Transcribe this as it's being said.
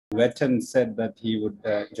Vetan said that he would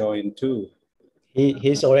join too.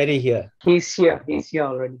 He's already here. He's here. He's here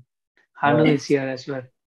already. Hanu is here as well.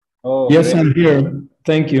 Oh, yes, great. I'm here.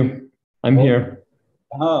 Thank you. I'm here.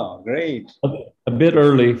 Oh, great. A bit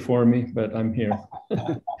early for me, but I'm here.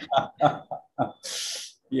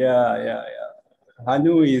 Yeah.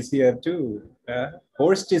 Hanu is here too.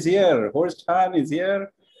 Horst is here. Horst Han is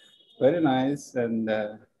here. Very nice. And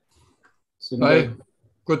Hi,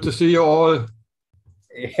 good to see you all.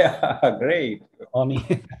 Yeah, great.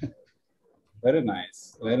 Very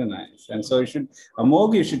nice, very nice. And so you should,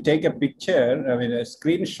 Amog, you should take a picture, I mean, a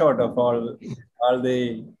screenshot of all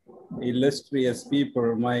the illustrious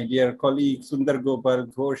people. My dear colleague Sundar Gopal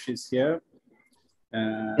Ghosh is here.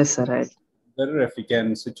 Yes, sir. Right. Better if you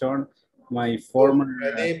can switch on. My former...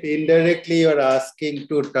 Pradeep, indirectly you're asking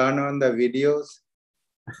to turn on the videos.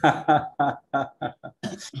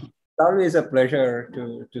 It's always a pleasure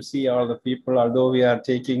to see all the people, although we are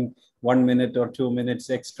taking 1 minute or 2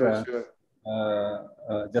 minutes extra. Sure.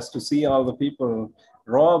 Just to see all the people.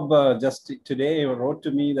 Rob just today wrote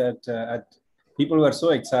to me that people were so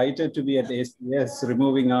excited to be at ACS,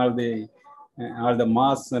 removing all the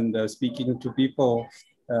masks and speaking to people.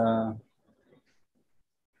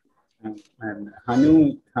 And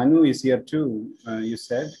Hanu is here too, you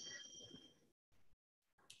said.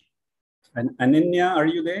 And Ananya, are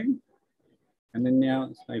you there?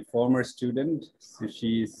 Ananya, my former student, so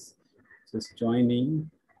she's just joining.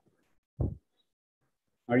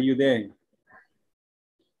 Are you there?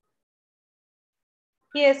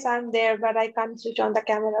 Yes, I'm there, but I can't switch on the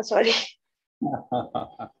camera, sorry.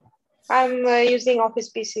 I'm using Office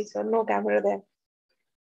PC, so no camera there.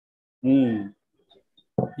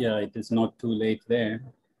 Yeah, it is not too late there.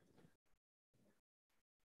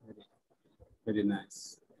 Very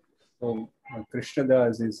nice. So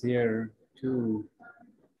Krishnadas is here too,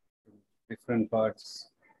 different parts.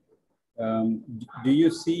 Do you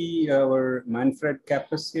see our Manfred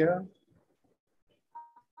Kappas here?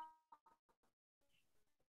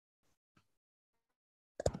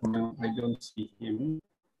 No, I don't see him.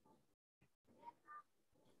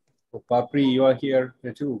 Oh, Papri, you are here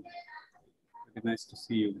too. Very nice to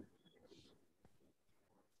see you.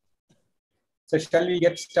 So shall we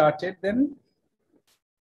get started then?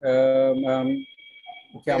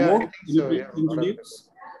 Okay, Yeah, Amol, can you so, please introduce?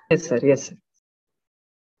 Yes, sir. Yes, sir.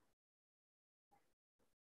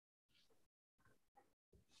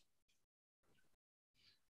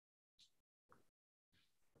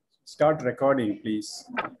 Start recording, please.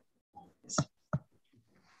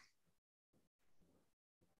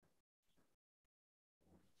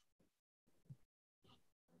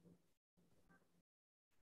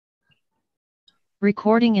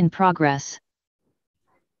 Recording in progress.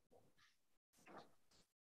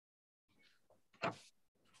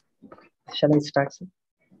 Shall I start, sir?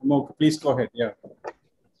 Amol, please go ahead. Yeah.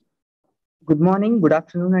 Good morning, good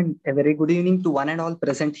afternoon, and a very good evening to one and all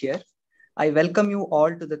present here. I welcome you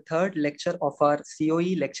all to the third lecture of our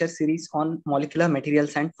COE lecture series on molecular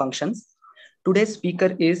materials and functions. Today's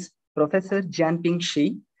speaker is Professor Jianping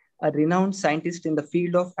Shi, a renowned scientist in the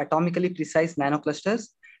field of atomically precise nanoclusters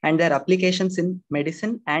and their applications in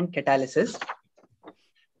medicine and catalysis.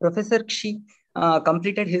 Professor Shi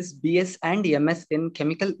completed his BS and MS in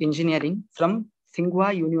chemical engineering from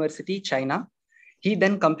Tsinghua University, China. He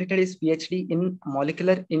then completed his PhD in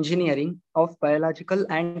molecular engineering of biological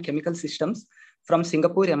and chemical systems from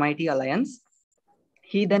Singapore MIT Alliance.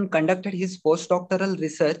 He then conducted his postdoctoral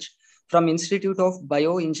research from Institute of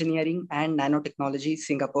Bioengineering and Nanotechnology,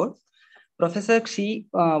 Singapore. Professor Xi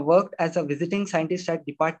worked as a visiting scientist at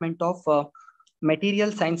Department of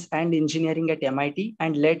Material Science and Engineering at MIT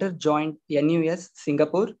and later joined NUS,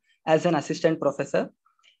 Singapore as an assistant professor.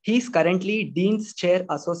 He is currently Dean's Chair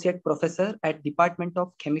Associate Professor at Department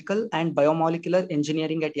of Chemical and Biomolecular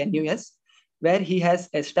Engineering at NUS, where he has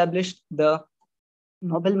established the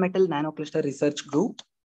Noble Metal Nanocluster Research Group.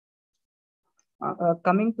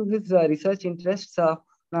 Coming to his research interests,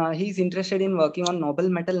 he is interested in working on noble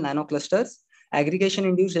metal nanoclusters,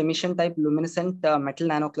 aggregation-induced emission type luminescent metal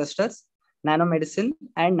nanoclusters, nanomedicine,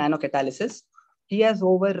 and nanocatalysis. He has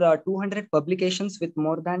over 200 publications with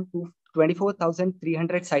more than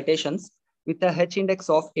 24,300 citations with a H index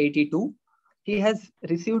of 82. He has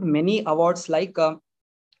received many awards like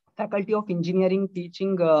Faculty of Engineering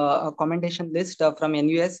Teaching Commendation List from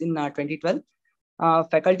NUS in 2012,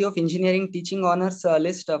 Faculty of Engineering Teaching Honors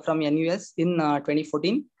List from NUS in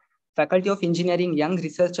 2014, Faculty of Engineering Young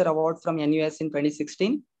Researcher Award from NUS in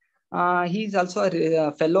 2016. He is also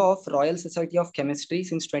a fellow of Royal Society of Chemistry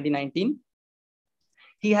since 2019.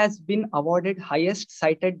 He has been awarded highest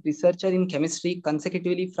cited researcher in chemistry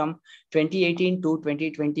consecutively from 2018 to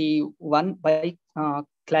 2021 by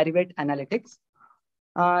Clarivate Analytics.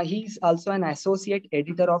 He is also an associate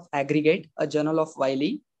editor of Aggregate, a journal of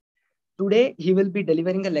Wiley. Today, he will be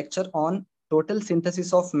delivering a lecture on total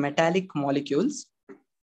synthesis of metallic molecules.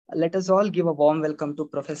 Let us all give a warm welcome to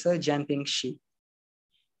Professor Jianping Shi.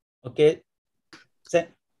 Okay.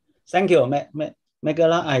 Thank you,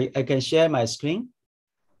 Megala. I can share my screen.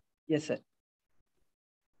 Yes, sir.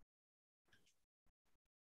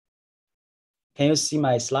 Can you see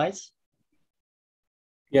my slides?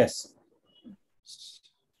 Yes.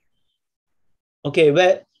 Okay,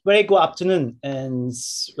 very good afternoon and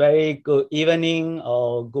very good evening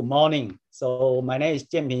or good morning. So my name is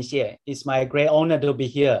Jianping Xie. It's my great honor to be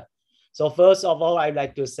here. So first of all, I'd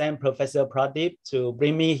like to thank Professor Pradeep to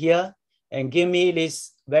bring me here and give me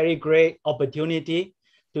this very great opportunity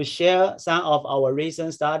to share some of our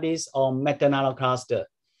recent studies on metananocluster.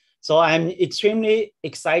 So I'm extremely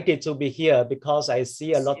excited to be here because I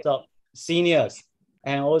see a lot of seniors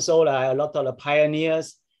and also a lot of the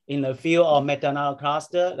pioneers in the field of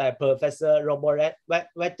metananocluster, like Professor Robert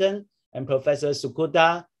Wetton and Professor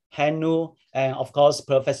Sukuta, Hanu, and of course,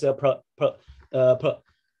 Professor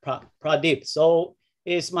Pradeep. So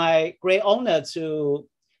it's my great honor to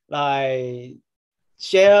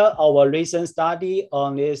share our recent study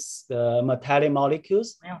on this metallic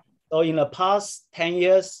molecules. So in the past 10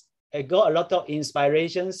 years, I got a lot of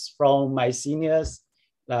inspirations from my seniors,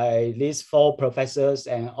 like these 4 professors,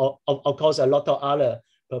 and of course, a lot of other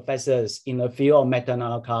professors in the field of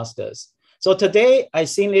metananoclusters. So today, I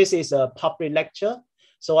think this is a public lecture.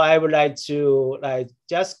 So I would like to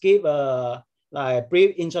just give a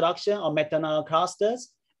brief introduction of metananoclusters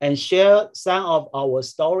and share some of our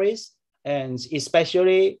stories, and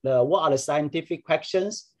especially what are the scientific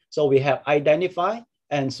questions so we have identified,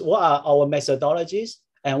 and what are our methodologies,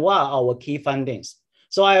 and what are our key findings.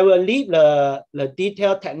 So I will leave the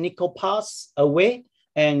detailed technical parts away,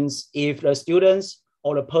 and if the students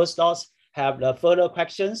or the postdocs have the further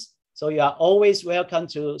questions, so you are always welcome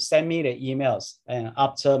to send me the emails and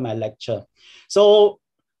after my lecture. So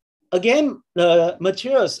again, the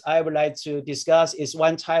materials I would like to discuss is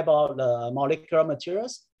one type of the molecular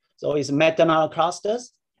materials. So it's metananoclusters,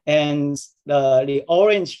 and the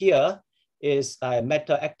orange here is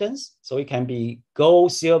metal actants. So it can be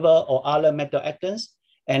gold, silver, or other metal actants.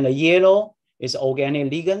 And the yellow is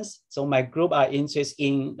organic ligands. So my group are interested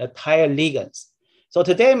in the tire ligands. So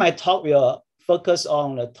today my talk will focus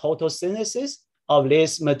on the total synthesis of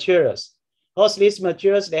these materials. Because these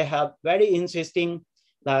materials, they have very interesting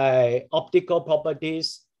optical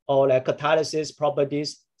properties or catalysis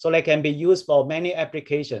properties. So they can be used for many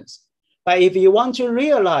applications. But if you want to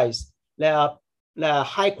realize the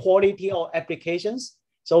high quality of applications,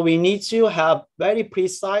 so we need to have very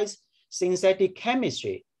precise synthetic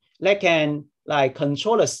chemistry that can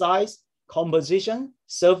control the size, composition,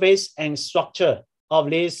 surface, and structure of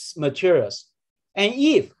these materials. And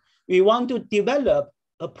if we want to develop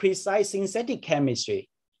a precise synthetic chemistry,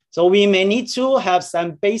 so we may need to have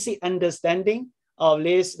some basic understanding of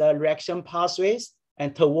these reaction pathways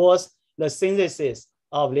and towards the synthesis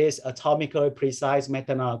of these atomically precise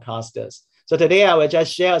metananoclusters. So today I will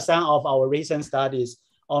just share some of our recent studies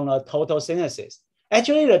on the total synthesis.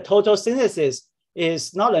 Actually, the total synthesis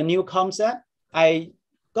is not a new concept. I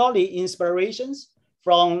got the inspirations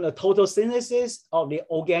from the total synthesis of the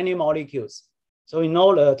organic molecules. So you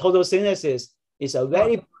know the total synthesis is a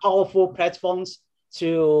very powerful platform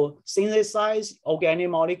to synthesize organic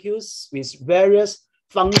molecules with various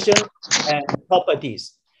functions and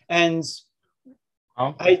properties. And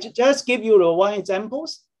I just give you the one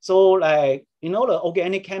examples. So the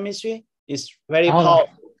organic chemistry is very powerful.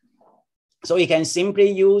 So you can simply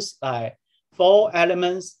use 4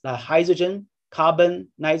 elements like hydrogen, carbon,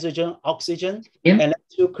 nitrogen, oxygen, and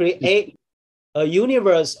to create a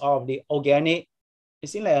universe of the organic. You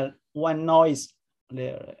see like one noise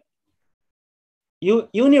there.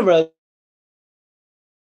 Universe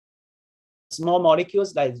small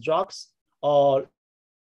molecules like drugs or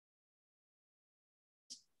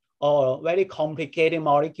very complicated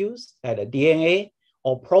molecules like the DNA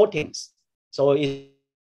or proteins. So it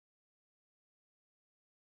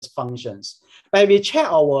functions. But we check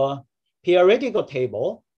our periodical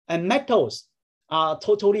table, and metals are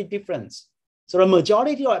totally different. So the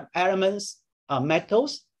majority of elements are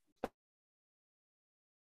metals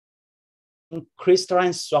in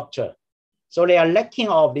crystalline structure. So they are lacking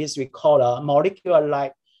of this we call a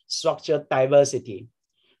molecular-like structure diversity.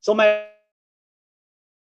 So my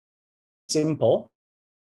simple.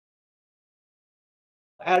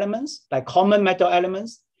 elements, like common metal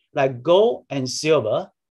elements, like gold and silver,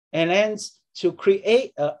 and then to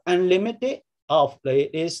create an unlimited of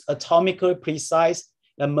these atomically precise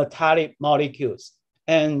metallic molecules.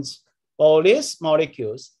 And for these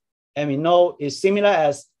molecules, and we know it's similar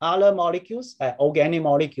as other molecules, like organic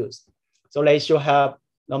molecules. So they should have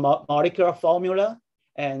the molecular formula,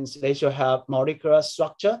 and they should have molecular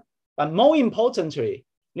structure. But more importantly,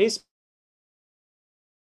 these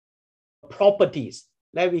properties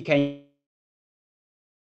that we can.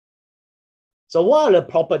 So what are the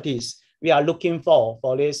properties we are looking for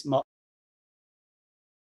this?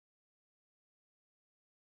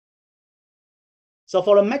 So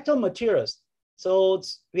for the metal materials, so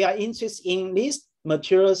we are interested in these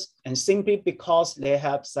materials and simply because they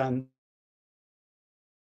have some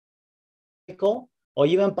or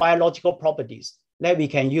even biological properties that we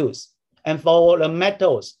can use. And for the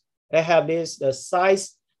metals, they have the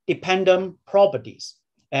size dependent properties.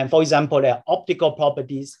 And for example, their optical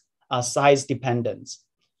properties are size dependent.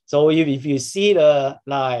 So if you see the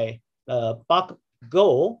buck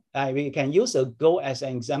gold, we can use a gold as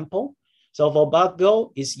an example. So for buck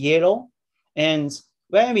gold, it's yellow. And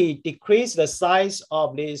when we decrease the size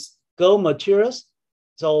of these gold materials,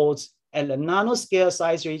 so at the nanoscale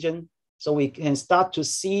size region, so we can start to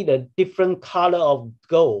see the different color of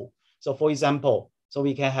gold. So for example, so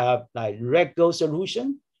we can have like red gold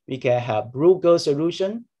solution, we can have blue gold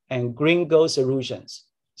solution, and green gold solutions.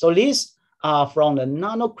 So these are from the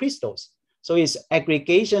nanocrystals. So it's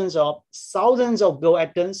aggregations of thousands of gold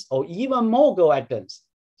atoms or even more gold atoms.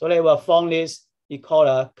 So they will form this, we call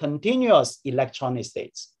a continuous electronic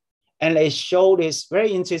states. And they show this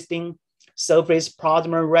very interesting surface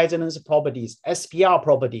plasmon resonance properties, SPR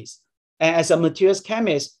properties. And as a materials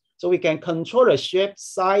chemist, so we can control the shape,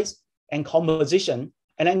 size, and composition,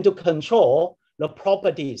 and then to control the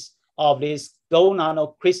properties of these gold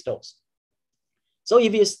nanocrystals. So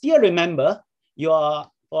if you still remember for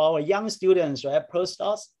our young students, right,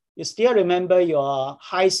 postdocs, you still remember your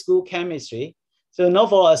high school chemistry. So now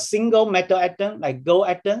for a single metal atom, like gold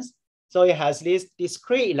atoms, so it has these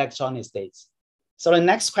discrete electronic states. So the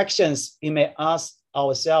next questions we may ask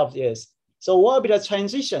ourselves is, so what will be the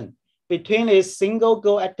transition between these single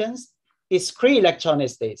gold atoms, discrete electronic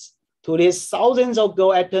states, to these thousands of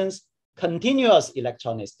gold atoms, continuous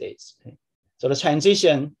electronic states? Okay. So the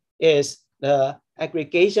transition is the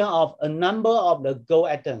aggregation of a number of the gold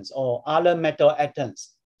atoms or other metal atoms.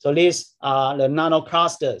 So these are the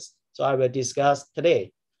nanoclusters. So I will discuss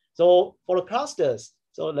today. So for the clusters,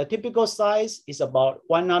 so the typical size is about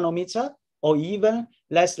 1 nanometer or even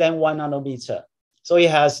less than 1 nanometer. So it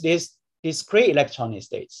has this discrete electronic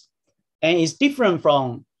states. And it's different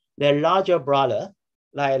from their larger brother,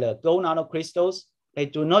 like the gold nanocrystals. They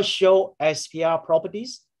do not show SPR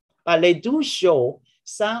properties, but they do show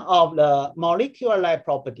some of the molecular-like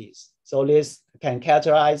properties. So this can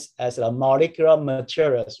characterize as a molecular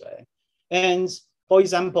materials, right? And for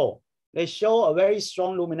example, they show a very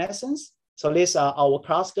strong luminescence. So these are our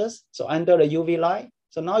clusters. So under the UV light,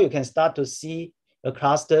 so now you can start to see the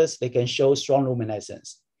clusters, they can show strong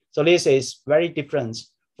luminescence. So this is very different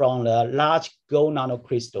from the large gold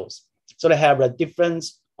nanocrystals. So they have a different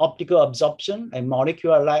optical absorption and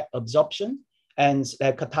molecular light absorption, and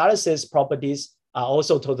the catalysis properties are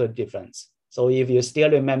also totally different. So if you still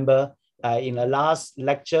remember, in the last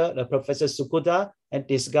lecture, the Professor Sukuta had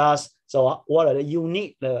discussed, so what are the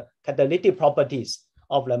unique catalytic properties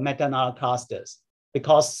of the metal nanoclusters?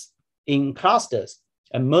 Because in clusters,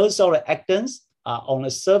 and most of the actins are on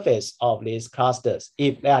the surface of these clusters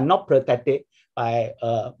if they are not protected by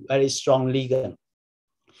a very strong ligand.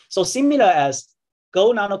 So similar as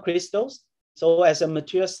gold nanocrystals, so as a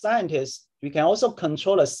material scientist, we can also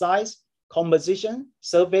control the size, composition,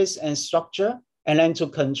 surface, and structure, and then to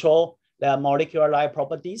control the molecular-like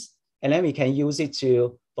properties. And then we can use it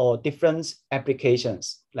for different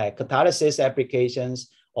applications, like catalysis applications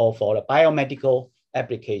or for the biomedical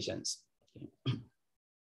applications.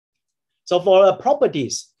 So for the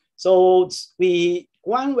properties, so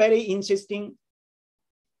one very interesting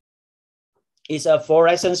is a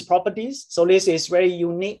fluorescence properties. So this is very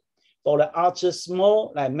unique for the ultra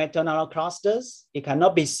small like metal nanoclusters. It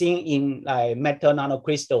cannot be seen in like metal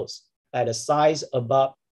nanocrystals, like the size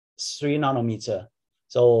above 3 nanometer.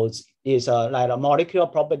 So it's like the molecular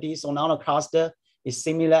properties of nanocluster is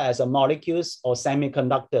similar as a molecules or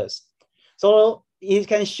semiconductors. So it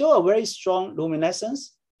can show a very strong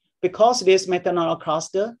luminescence because this metal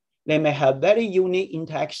nanocluster, they may have very unique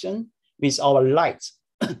interaction with our light.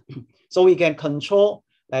 So we can control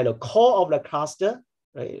like the core of the cluster,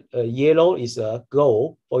 right? Yellow is a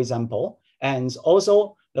gold, for example, and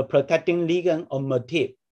also the protecting ligand or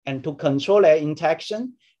motif and to control their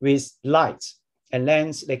interaction with light. And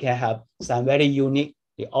then they can have some very unique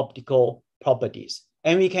optical properties.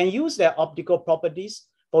 And we can use their optical properties,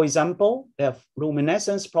 for example, their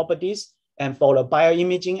luminescence properties, and for the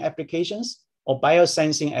bioimaging applications or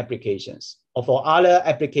biosensing applications, or for other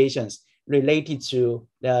applications related to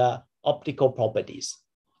the optical properties.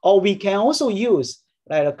 Or we can also use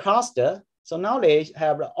like a cluster. So now they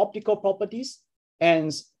have the optical properties,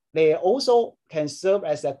 and they also can serve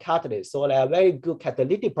as a catalyst. So they are very good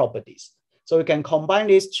catalytic properties. So we can combine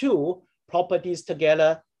these two properties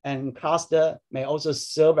together, and cluster may also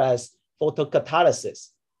serve as photocatalysis.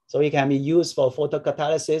 So it can be used for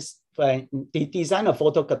photocatalysis, for the design of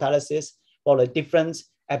photocatalysis for the different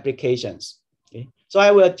applications. Okay. So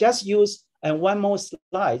I will just use one more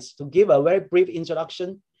slide to give a very brief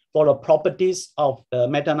introduction for the properties of the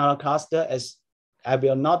metanol cluster, as I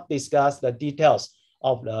will not discuss the details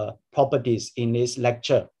of the properties in this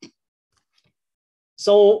lecture.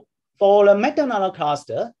 So for the metanol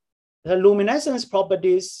cluster, the luminescence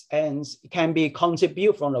properties can be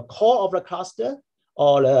contributed from the core of the cluster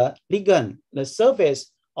or the ligand, the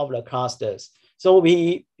surface of the clusters. So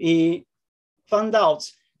we found out,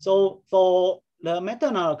 so for the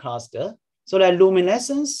metanol cluster, so the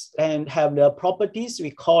luminescence and have the properties we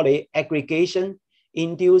call it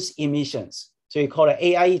aggregation-induced emissions. So we call it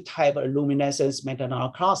AIE type of luminescence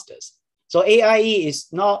metanol clusters. So AIE is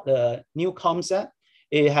not a new concept.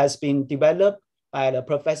 It has been developed by the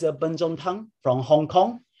Professor Benzhong Tang from Hong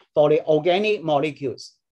Kong for the organic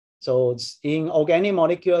molecules. So in organic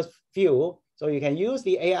molecules field, so you can use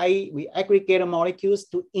the AIE, we aggregate molecules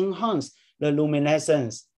to enhance the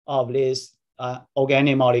luminescence of these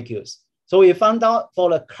organic molecules. So we found out for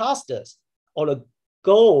the clusters or the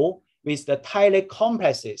goal with the tightly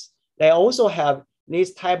complexes, they also have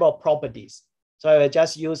this type of properties. So I will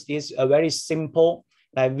just use this a very simple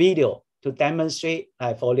video to demonstrate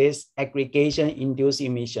for this aggregation-induced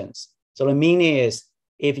emissions. So the meaning is,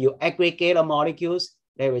 if you aggregate the molecules,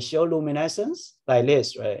 they will show luminescence like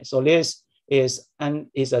this, right? So this is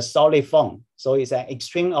a solid form. So it's an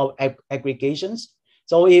extreme of aggregations.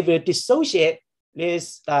 So if you dissociate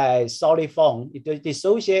this solid form, it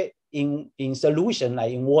dissociate in solution,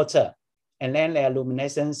 like in water, and then their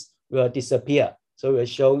luminescence will disappear. So we're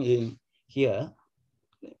shown in here.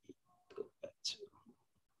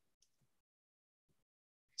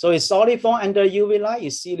 So it's solid form under UV light, you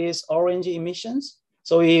see these orange emissions.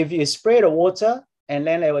 So if you spray the water, and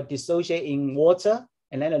then they will dissociate in water,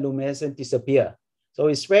 and then the luminescence disappear. So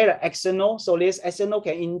we spray the external, so this external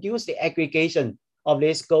can induce the aggregation of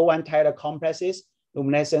these gold tidal complexes,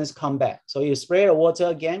 luminescence come back. So you spray the water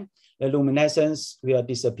again, the luminescence will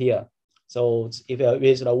disappear. So if you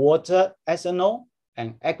use the water external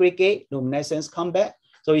and aggregate, luminescence come back.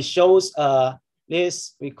 So it shows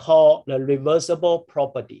this we call the reversible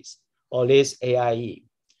properties, or this AIE.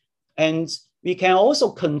 And we can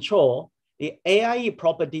also control the AIE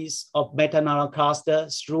properties of metanol cluster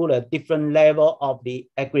through the different level of the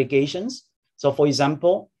aggregations. So for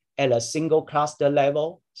example, at a single cluster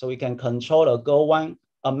level, so we can control the gold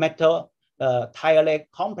metal tireless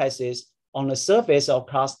complexes on the surface of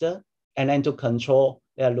cluster, and then to control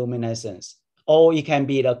their luminescence. Or it can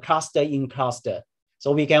be the cluster in cluster.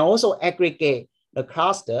 So we can also aggregate the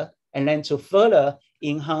cluster and then to further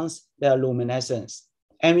enhance their luminescence.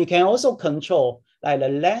 And we can also control like the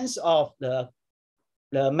length of the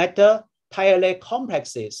metal tireless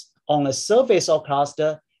complexes on the surface of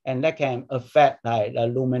cluster, and that can affect like the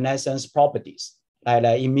luminescence properties. Like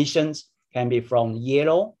the emissions can be from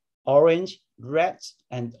yellow, orange, red,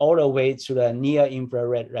 and all the way to the near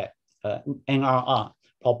infrared red, NRR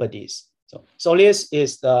properties. So this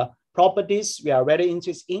is the properties we are very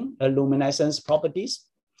interested in, the luminescence properties.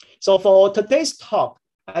 So for today's talk,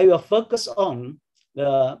 I will focus on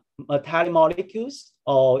the metallic molecules,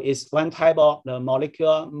 or is one type of the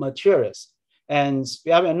molecular materials. And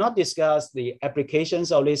we will not discuss the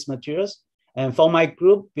applications of these materials. And for my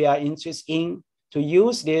group, we are interested in to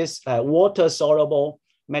use this water-soluble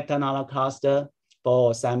metanol cluster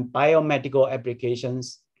for some biomedical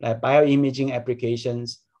applications, like bioimaging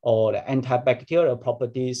applications, or the antibacterial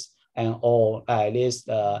properties, and or this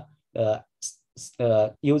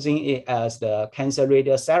using it as the cancer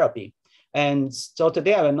radiotherapy. And so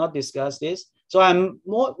today I will not discuss this. So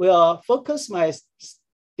will focus my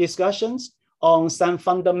discussions on some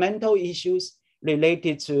fundamental issues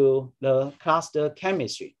related to the cluster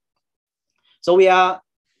chemistry. So we are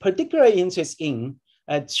particularly interested in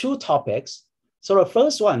two topics. So the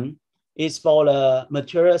first one is for the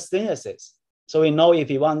material synthesis. So we know if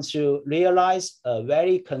you want to realize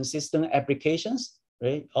very consistent applications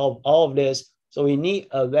right, of all of this. So we need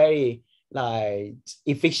a very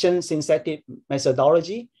efficient synthetic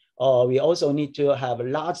methodology, or we also need to have a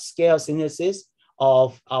large scale synthesis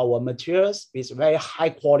of our materials with very high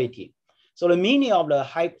quality. So the meaning of the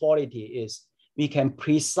high quality is we can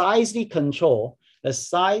precisely control the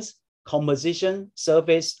size, composition,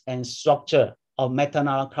 surface, and structure of metal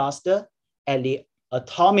nanocluster at the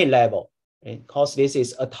atomic level, because this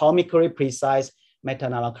is atomically precise metal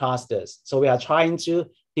nanoclusters. So we are trying to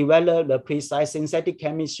develop the precise synthetic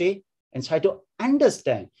chemistry and try to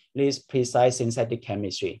understand this precise synthetic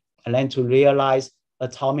chemistry, and then to realize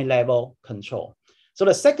atomic level control. So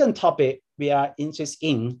the second topic we are interested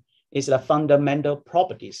in is the fundamental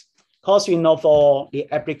properties. Because we know for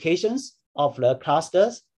the applications of the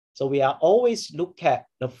clusters, so we are always look at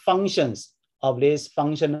the functions of these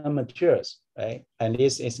functional materials, right? And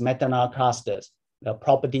this is metal nanoclusters, the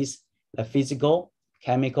properties, the physical,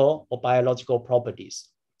 chemical, or biological properties.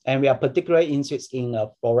 And we are particularly interested in the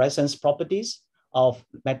fluorescence properties of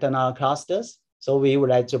metal nanoclusters. So we would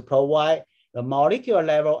like to provide the molecular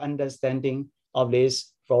level understanding of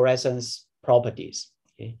these fluorescence properties.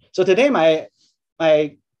 Okay. So today my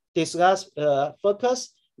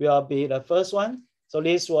focus will be the first one. So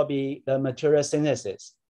this will be the material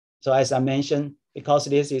synthesis. So as I mentioned, because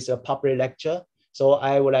this is a public lecture, so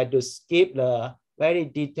I would like to skip the very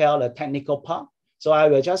detailed technical part. So I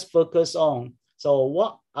will just focus on, so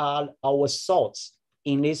what are our thoughts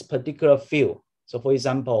in this particular field? So for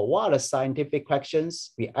example, what are the scientific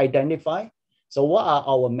questions we identify? So what are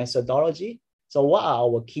our methodology? So what are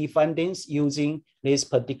our key findings using this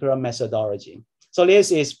particular methodology? So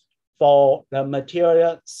this is for the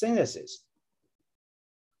material synthesis.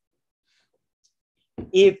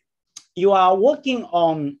 If you are working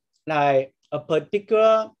on like a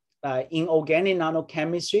particular inorganic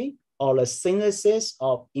nanochemistry or the synthesis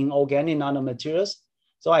of inorganic nanomaterials,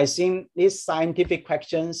 so I think these scientific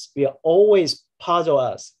questions will always puzzle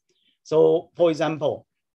us. So for example,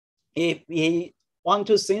 if we want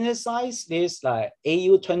to synthesize this like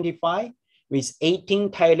AU25 with 18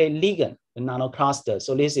 titlate ligand, the nanocluster.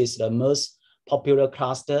 So this is the most popular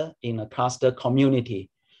cluster in the cluster community.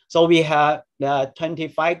 So we have the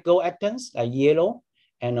 25 gold atoms, like yellow,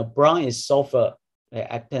 and the brown is sulfur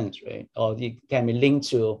atoms, right? Or it can be linked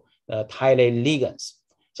to the titlate ligands.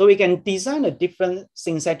 So we can design a different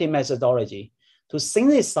synthetic methodology to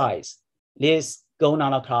synthesize this gold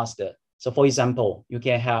nanocluster. So for example, you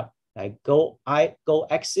can have like gold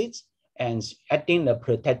acids and adding the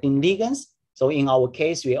protecting ligands. So in our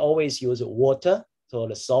case, we always use water. So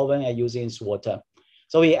the solvent are using is water.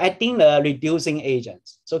 So we adding the reducing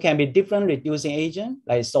agents. So it can be different reducing agent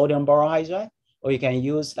like sodium borohydride, or you can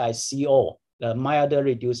use like CO, the milder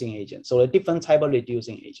reducing agent. So a different type of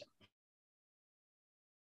reducing agent.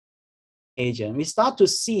 We start to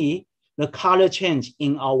see the color change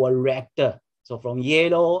in our reactor. So from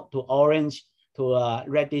yellow to orange to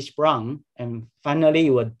reddish brown, and finally it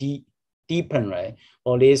will deepen, right,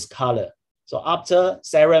 for this color. So after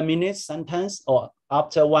several minutes sometimes, or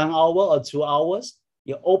after 1 hour or 2 hours,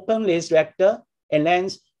 you open this reactor and then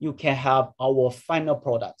you can have our final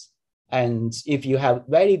products. And if you have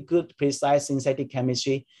very good, precise synthetic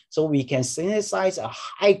chemistry, so we can synthesize a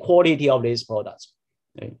high quality of these products.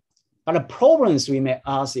 Okay? But the problems we may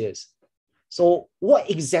ask is, so what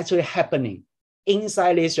exactly happening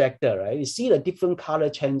inside this reactor, right? You see the different color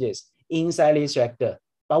changes inside this reactor,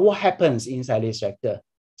 but what happens inside this reactor?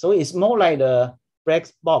 So it's more like the black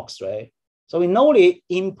box, right? So we know the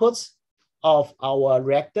inputs of our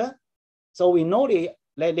reactor. So we know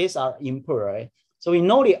these are input, right? So we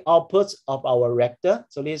know the outputs of our reactor.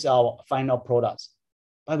 So these are our final products,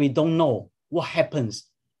 but we don't know what happens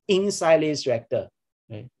inside this reactor.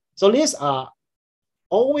 Right? So these are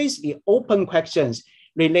always the open questions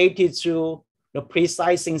related to the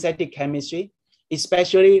precise synthetic chemistry,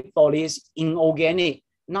 especially for this inorganic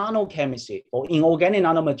nanochemistry or inorganic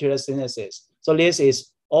nanomaterial synthesis. So this is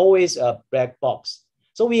always a black box.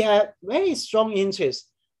 So we have very strong interest,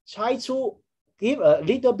 try to give a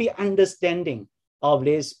little bit understanding of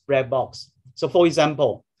this black box. So for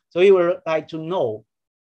example, so we would like to know,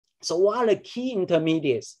 so what are the key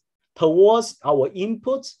intermediates towards our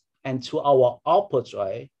inputs and to our outputs,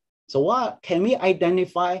 right? So what can we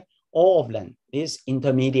identify all of them, these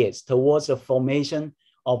intermediates towards the formation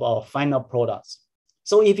of our final products?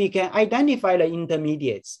 So if we can identify the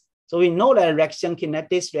intermediates, so we know the reaction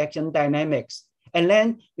kinetics, reaction dynamics, and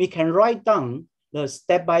then we can write down the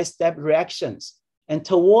step-by-step reactions and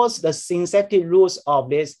towards the synthetic rules of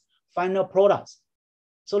these final products.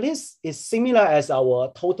 So this is similar as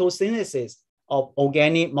our total synthesis of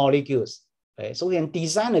organic molecules. Okay? So we can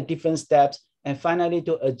design the different steps and finally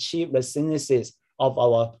to achieve the synthesis of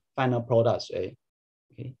our final products, right?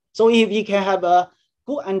 Okay. So if we can have a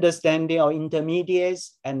good understanding of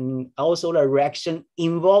intermediates and also the reaction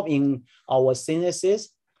involved in our synthesis,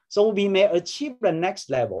 so we may achieve the next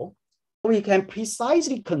level. We can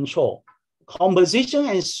precisely control composition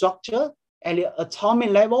and structure at the atomic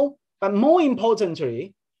level, but more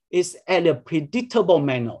importantly, is at a predictable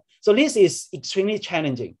manner. So this is extremely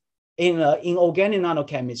challenging in organic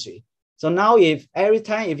nanochemistry. So now if every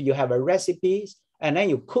time if you have a recipe and then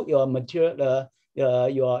you cook your material,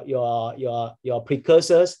 your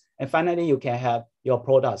precursors, and finally you can have your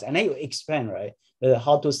products, and then you explain, right,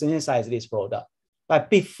 how to synthesize this product. But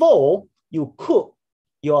before you cook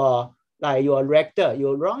your reactor,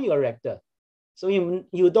 you run your reactor, so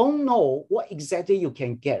you don't know what exactly you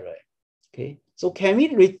can get, right? Okay, so can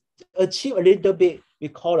we achieve a little bit we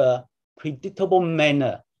call a predictable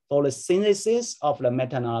manner for the synthesis of the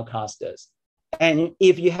metal nanoclusters? And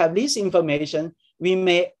if you have this information, we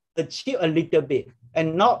may achieve a little bit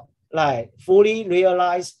and not like fully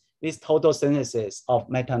realize this total synthesis of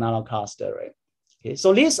metal nanocluster, right? Okay,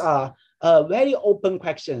 so these are very open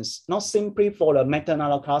questions, not simply for the metal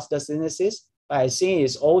nanocluster synthesis, but I think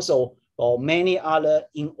it's also for many other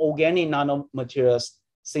inorganic nanomaterials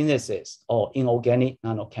synthesis or inorganic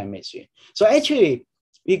nanochemistry. So actually,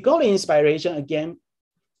 we got the inspiration again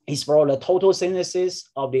is for the total synthesis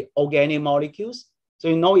of the organic molecules. So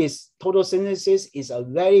you know, total synthesis is a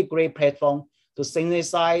very great platform to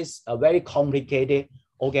synthesize a very complicated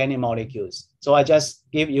organic molecules. So I just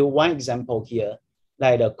give you one example here,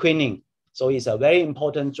 like the quinine. So it's a very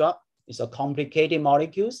important drug. It's a complicated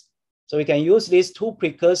molecules. So we can use these two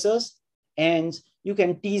precursors, and you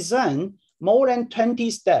can design more than 20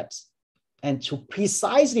 steps and to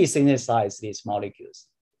precisely synthesize these molecules.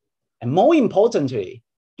 And more importantly,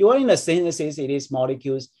 during the synthesis of these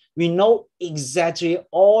molecules, we know exactly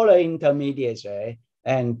all the intermediates, right,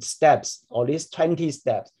 and steps, or these 20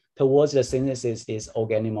 steps towards the synthesis of these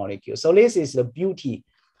organic molecules. So this is the beauty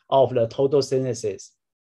of the total synthesis.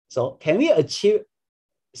 So can we achieve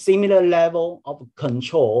similar level of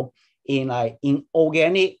control in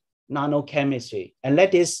organic nanochemistry? And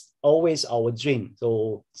that is always our dream.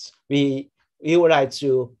 So we would like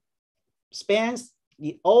to spend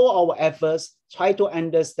all our efforts, try to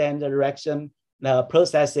understand the reaction, the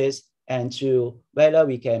processes, and to whether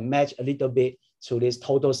we can match a little bit to this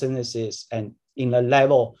total synthesis and in the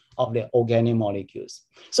level of the organic molecules.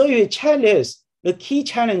 So if you check this, the key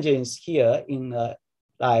challenges here in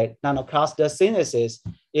nanocluster synthesis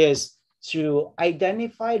is to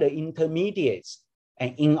identify the intermediates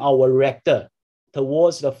and in our reactor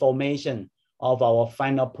towards the formation of our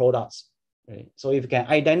final products. Right? So if we can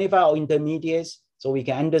identify our intermediates, so we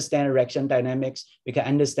can understand reaction dynamics, we can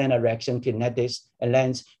understand the reaction kinetics, and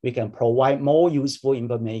then we can provide more useful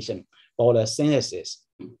information for the synthesis.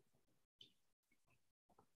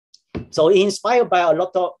 So inspired by a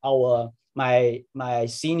lot of my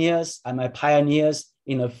seniors and my pioneers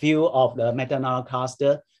in the field of the metal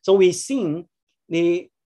nanocluster, so we've seen the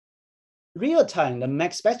real-time, the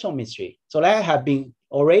mass spectrometry. So that have been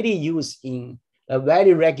already used in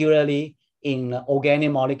very regularly in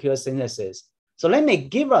organic molecular synthesis. So let me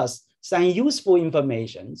give us some useful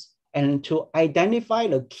information and to identify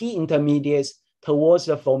the key intermediates towards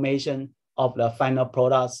the formation of the final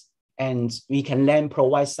products. And we can then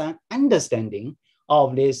provide some understanding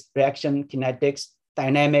of this reaction kinetics,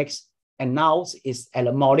 dynamics, and now it's at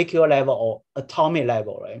a molecular level or atomic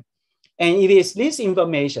level, right? And if it's this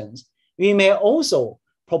information, we may also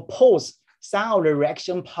propose some of the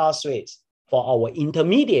reaction pathways for our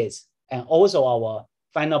intermediates and also our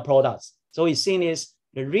final products. So we've seen this,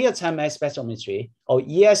 the real-time mass spectrometry or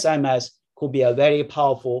ESMS could be a very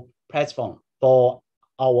powerful platform for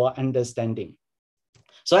our understanding.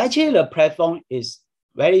 So actually the platform is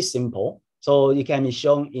very simple. So it can be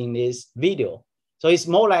shown in this video. So it's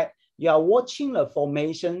more like you are watching the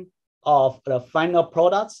formation of the final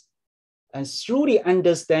products and through the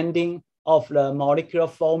understanding of the molecular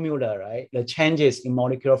formula, right? The changes in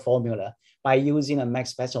molecular formula by using a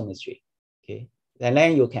mass spectrometry, okay? And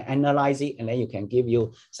then you can analyze it and then you can give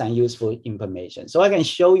you some useful information. So I can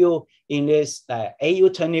show you in this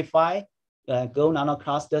AU25 gold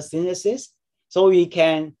nanocluster synthesis. So we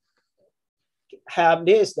can have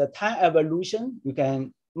this, the time evolution. You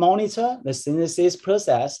can monitor the synthesis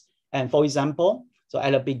process. And for example, so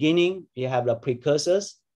at the beginning, we have the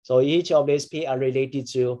precursors. So each of these P are related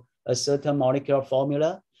to a certain molecular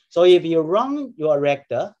formula. So if you run your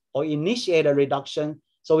reactor or initiate a reduction,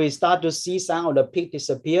 so we start to see some of the peak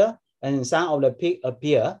disappear and some of the peak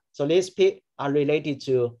appear. So these peak are related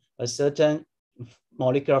to a certain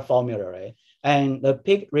molecular formula, right? and the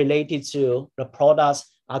peak related to the products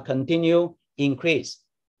are continue increase.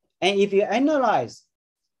 And if you analyze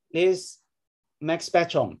this mass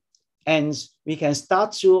spectrum, and we can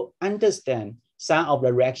start to understand some of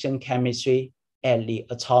the reaction chemistry at the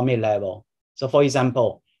atomic level. So for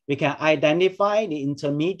example, we can identify the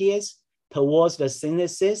intermediates towards the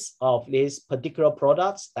synthesis of these particular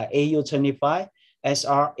products like AU25,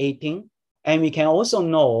 SR18, and we can also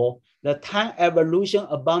know the time evolution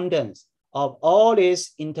abundance of all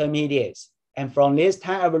these intermediates. And from this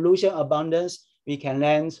time evolution abundance, we can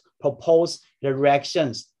then propose the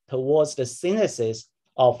reactions towards the synthesis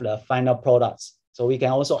of the final products. So we can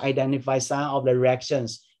also identify some of the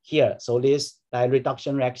reactions here. So this like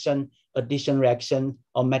reduction reaction, addition reaction,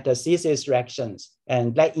 or metathesis reactions,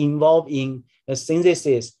 and that involve in the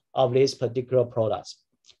synthesis of these particular products.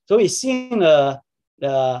 So we see the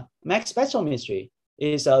mass spectrometry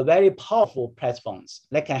is a very powerful platform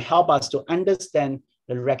that can help us to understand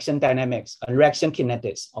the reaction dynamics and reaction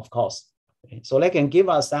kinetics, of course. Okay. So they can give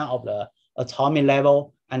us some of the atomic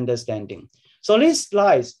level understanding. So these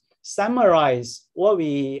slides summarize what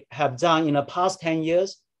we have done in the past 10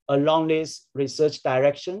 years along these research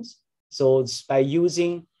directions. So it's by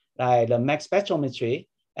using the mass spectrometry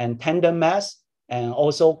and tandem mass, and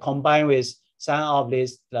also combined with some of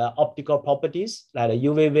these optical properties like the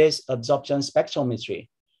UV-based absorption spectrometry,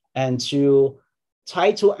 and to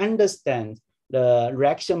try to understand the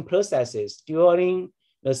reaction processes during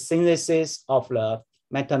the synthesis of the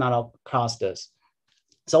metal nanoclusters.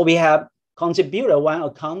 So we have contributed one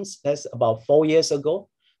account that's about 4 years ago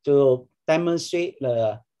to demonstrate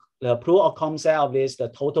the proof of concept of this, the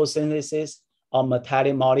total synthesis of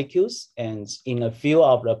metallic molecules and in the field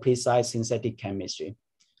of the precise synthetic chemistry.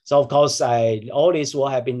 So of course, all this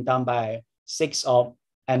work have been done by 6 of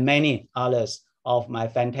and many others of my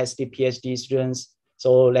fantastic PhD students.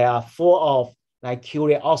 So they are full of like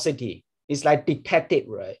curiosity. It's like detective,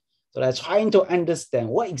 right? So they're trying to understand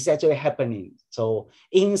what exactly happening. So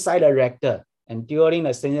inside the reactor and during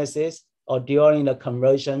the synthesis or during the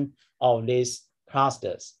conversion of these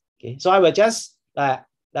clusters. Okay, so I will just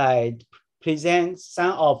present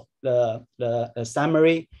some of the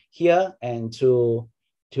summary here, and to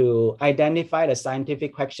identify the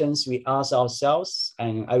scientific questions we ask ourselves,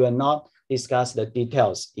 and I will not discuss the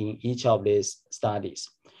details in each of these studies.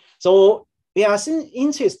 So we are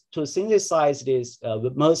interested to synthesize this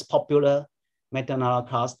most popular metal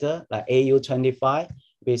nanocluster like AU25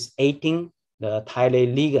 with 18 the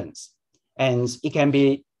Thylate ligands, and it can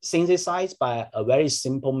be synthesized by a very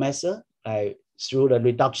simple method, like through the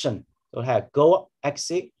reduction. So have gold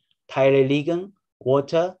acid, Thylate ligand,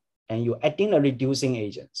 water, and you add in the reducing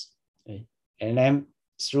agents. Okay? And then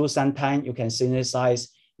through some time, you can synthesize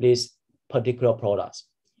these particular products.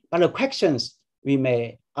 But the questions we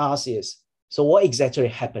may ask is, so what exactly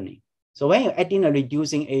happening? So when you add in the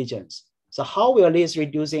reducing agents, so how will this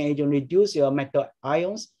reducing agent reduce your metal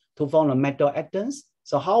ions to form the metal atoms?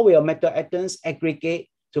 So how will metal atoms aggregate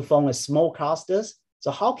to form the small clusters? So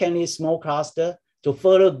how can these small clusters to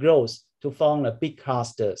further grow to form the big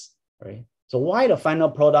clusters, right? So why the final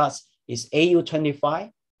product is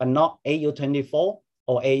AU25, but not AU24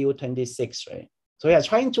 or AU26, right? So we are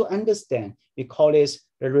trying to understand, we call this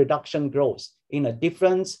the reduction growth in a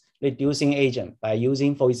different reducing agent by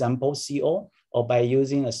using, for example, CO or by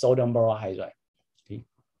using a sodium borohydride. Okay.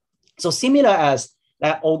 So similar as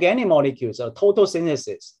that organic molecules or total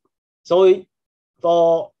synthesis. So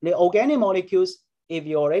for the organic molecules, if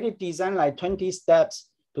you already design like 20 steps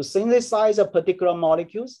to synthesize a particular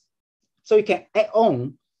molecules, so you can add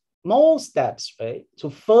on more steps, right, to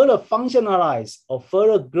further functionalize or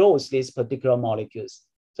further grow these particular molecules.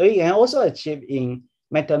 So you can also achieve in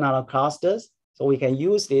metal nanoclusters. So we can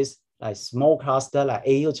use this like small cluster like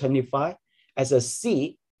AU25 as a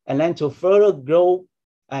seed, and then to further grow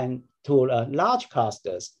and to large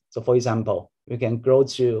clusters. So for example, we can grow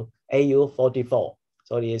to AU44.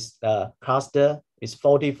 So this cluster is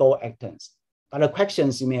 44 atoms. But the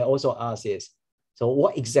questions you may also ask is, so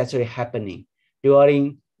what exactly happening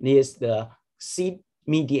during this the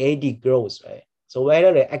seed-mediated growth, right? So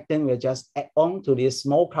whether the atom will just add on to this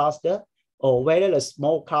small cluster, or whether the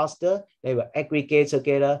small cluster, they will aggregate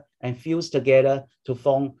together and fuse together to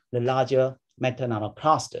form the larger metal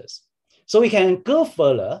nanoclusters. So we can go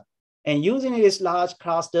further, and using these large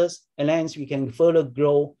clusters, and then we can further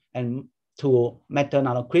grow and to metal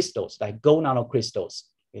nanocrystals, like gold nanocrystals.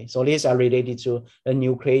 Okay? So these are related to the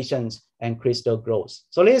nucleations and crystal growth.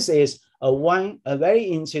 So this is a very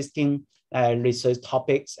interesting research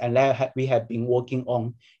topics, and that we have been working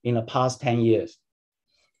on in the past 10 years.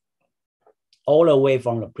 All the way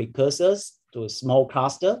from the precursors to small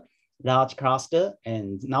cluster, large cluster,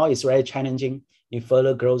 and now it's very challenging. It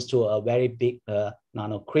further grows to a very big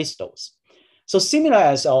nanocrystals. So similar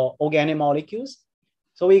as our organic molecules,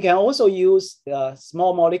 so we can also use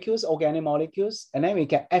small molecules, organic molecules, and then we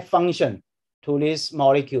can add function to these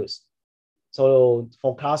molecules. So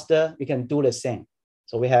for cluster, we can do the same.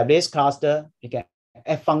 So we have this cluster, we can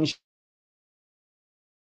add function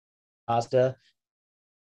cluster,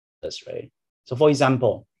 right? So for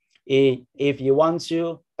example, if you want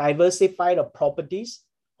to diversify the properties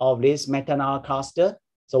of this methanol cluster,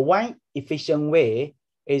 so one efficient way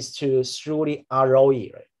is to through the ROE,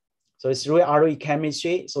 right? So it's through ROE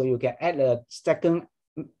chemistry, so you can add a second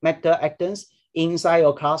metal atoms inside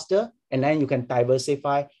your cluster, and then you can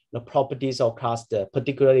diversify the properties of cluster,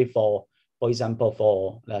 particularly for example,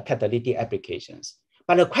 for the catalytic applications.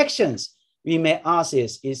 But the questions we may ask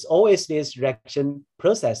is always these reaction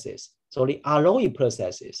processes, so the ROE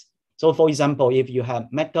processes. So for example, if you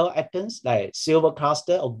have metal atoms like silver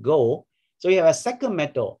cluster or gold, so you have a second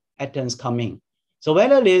metal atoms coming. So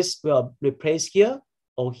whether this will replace here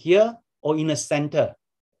or in the center,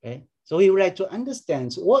 okay? So we would like to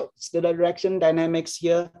understand what's the reaction dynamics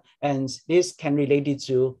here, and this can relate it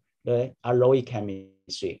to the ROE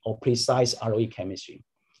chemistry or precise ROE chemistry.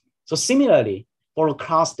 So similarly, for a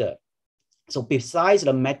cluster, so besides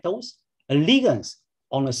the metals, the ligands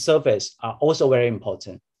on the surface are also very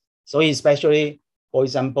important. So especially, for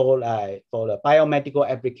example, for the biomedical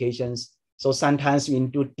applications, so sometimes we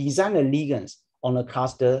need to design the ligands on the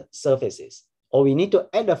cluster surfaces, or we need to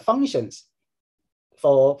add the functions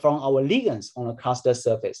from our ligands on the cluster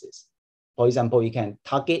surfaces. For example, we can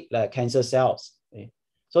target the cancer cells. Okay?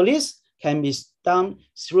 So this can be done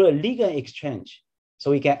through a ligand exchange. So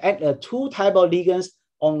we can add two types of ligands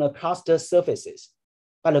on the cluster surfaces.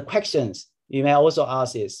 But the questions you may also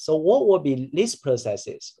ask is, so what would be these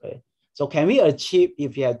processes? Right? So can we achieve,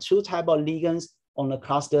 if you have two types of ligands on the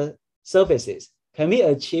cluster surfaces, can we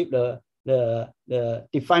achieve the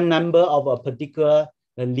defined number of a particular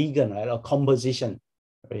ligand, right, or composition,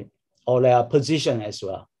 right, or their position as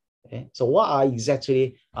well? Okay? So what are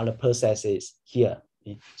exactly the processes here?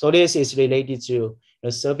 Okay? So this is related to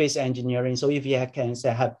the surface engineering. So if you can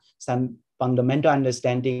have some fundamental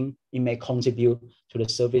understanding, it may contribute to the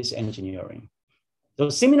surface engineering. So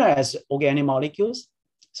similar as organic molecules,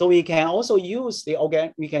 so we can also use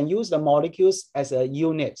the molecules as a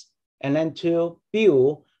unit, and then to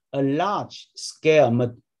build a large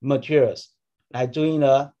scale materials, like doing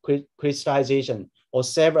the crystallization or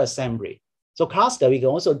self-assembly. So cluster, we can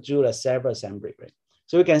also do the self-assembly, right?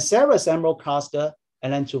 So we can self-assemble cluster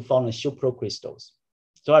and then to form the supercrystals.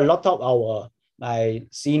 So a lot of our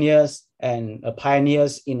seniors and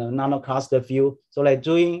pioneers in the nanocluster field, so like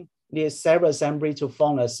doing this self-assembly to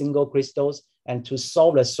form a single crystals and to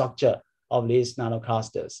solve the structure of these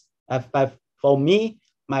nanoclusters. But for me,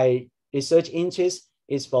 my research interest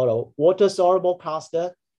is for the water-soluble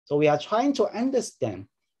cluster. So we are trying to understand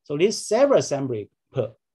these self-assembly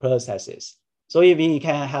processes. So if we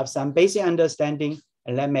can have some basic understanding,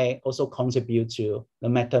 and that may also contribute to the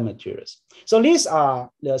metamaterials. So these are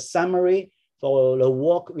the summary for the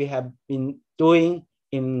work we have been doing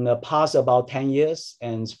in the past about 10 years.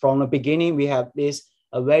 And from the beginning, we have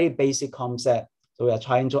a very basic concept. So we are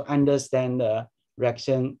trying to understand the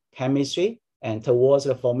reaction chemistry and towards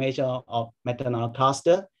the formation of methanol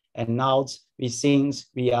cluster. And now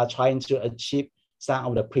we are trying to achieve some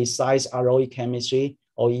of the precise ROE chemistry,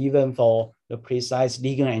 or even for the precise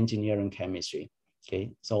ligand engineering chemistry.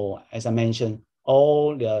 Okay, so as I mentioned,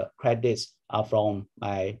 all the credits are from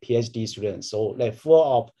my PhD students. So they're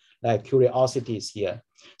full of curiosities here.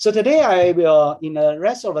 So today I will, in the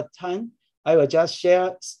rest of the time, I will just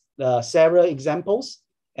share several examples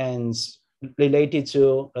and related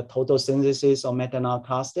to the total synthesis of methanol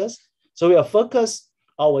clusters. So we will focus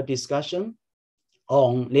our discussion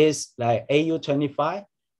on this AU25,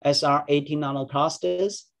 SR18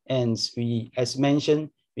 nanoclusters, and we, as mentioned,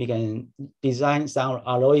 we can design some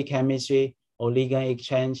ROE chemistry or ligand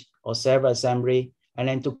exchange or self-assembly, and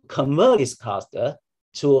then to convert this cluster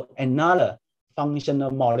to another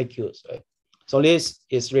functional molecules. Right? So this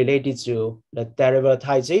is related to the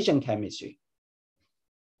derivatization chemistry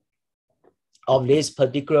of these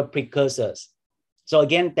particular precursors. So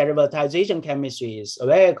again, derivatization chemistry is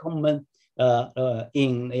very common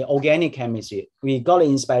in the organic chemistry. We got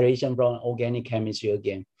inspiration from organic chemistry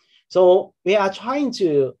again. So we are trying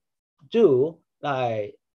to do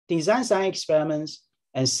design some experiments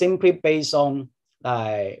and simply based on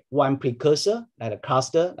one precursor, like a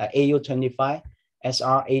cluster, like AU25,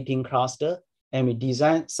 SR18 cluster, and we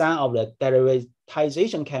design some of the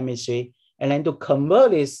derivatization chemistry, and then to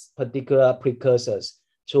convert these particular precursors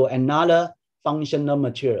to another functional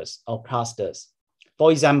materials or clusters.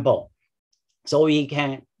 For example, so we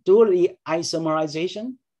can do the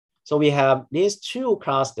isomerization. So we have these two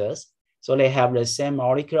clusters. So they have the same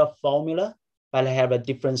molecular formula, but they have a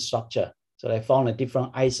different structure. So they form a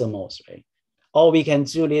different isomers, right? Or we can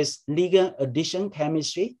do this ligand addition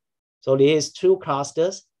chemistry. So these two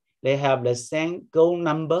clusters, they have the same goal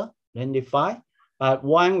number, 25, but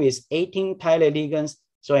one with 18 title ligands,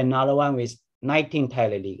 so another one with 19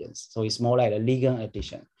 title ligands. So it's more like a ligand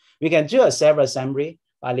addition. We can do a several assembly,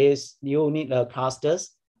 but this you need the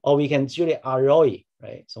clusters, or we can do the alloy,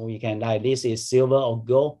 right? So we can, like, this is silver or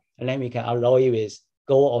gold, and then we can alloy with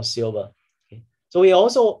gold or silver. Okay. So we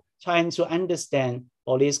also trying to understand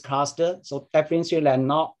for this cluster. So definitely they're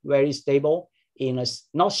not very stable in a,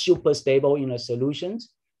 not super stable in the solutions.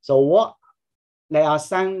 So what, there are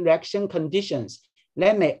some reaction conditions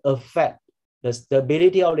that may affect the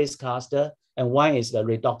stability of this cluster. And one is the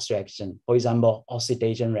redox reaction, for example,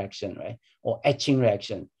 oxidation reaction, right? Or etching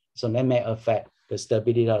reaction. So that may affect the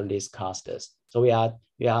stability of these clusters. So we are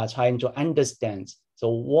trying to understand, so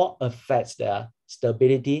what affects their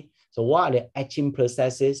stability? So what are the etching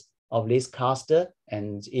processes of this cluster?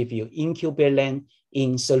 And if you incubate them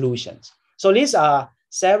in solutions. So these are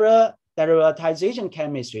several derivatization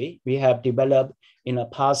chemistry we have developed in the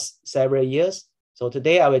past several years. So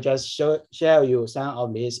today I will just share you some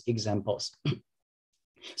of these examples.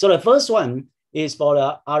 So the first one is for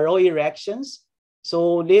the alloy reactions.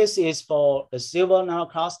 So this is for the silver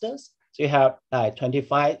nanoclusters. So you have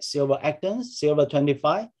 25 silver atoms, silver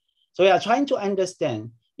 25. So we are trying to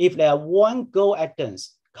understand if there are one gold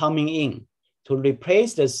atoms coming in to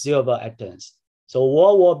replace the silver atoms. So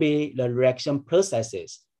what will be the reaction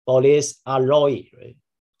processes for this alloy, right?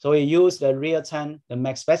 So we use the real-time, the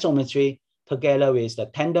mass spectrometry together with the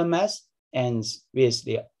tandem mass and with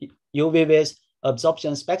the UV-Vis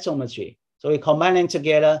absorption spectrometry. So we combine them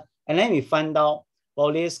together, and then we find out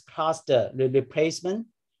for this cluster, the replacement.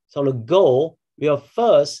 So the gold will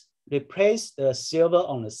first replace the silver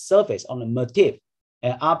on the surface, on the motif.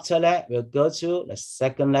 And after that, we'll go to the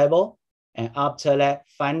second level. And after that,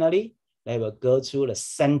 finally, they will go to the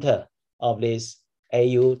center of this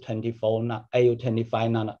AG25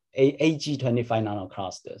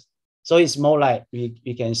 nanoclusters. So it's more like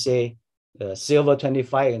we can say the silver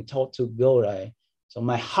 25 and talk to gold, right? So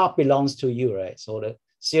my heart belongs to you, right? So the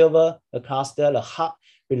silver, the cluster, the heart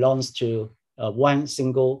belongs to one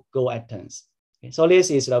single gold atoms. Okay, so this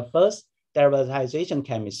is the first derivatization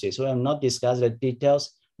chemistry. So I'm not discussing the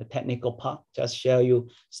details, the technical part, just share you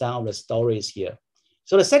some of the stories here.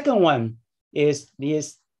 So the second one is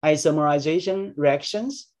these isomerization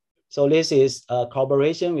reactions. So this is a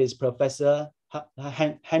collaboration with Professor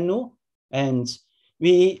Hanu, and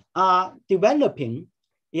we are developing,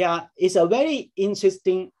 it's a very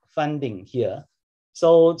interesting funding here.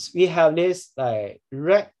 So we have this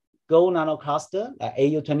red gold nanocluster,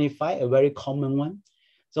 AU25, a very common one.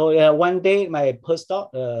 So one day, my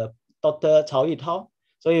postdoc, Dr. Cao Yitao,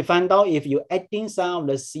 so we found out if you adding some of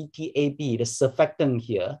the CTAB, the surfactant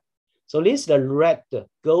here, so this the red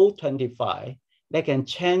gold 25, they can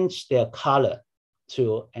change their color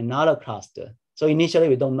to another cluster. So initially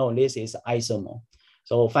we don't know this is isomer.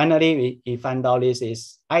 So finally we found out this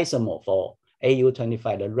is isomer for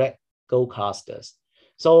AU25, the red gold clusters.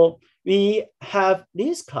 So we have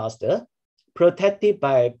this cluster protected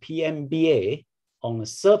by PMBA on the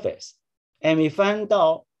surface. And we found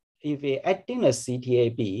out if we adding a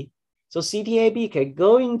CTAB, so CTAB can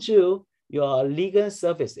go into your ligand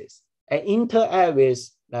surfaces and interact with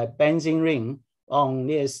the benzene ring on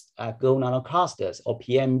this gold nanoclusters or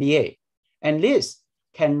PMBA. And this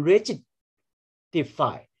can rigidify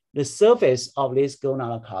the surface of this gold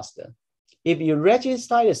nanocluster. If you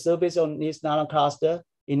rigidify the surface on this nanocluster,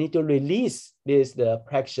 you need to release the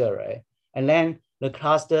pressure, right? And then the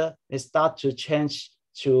cluster will start to change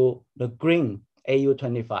to the green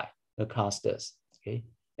AU25, the clusters, okay?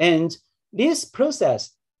 And this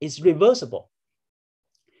process is reversible.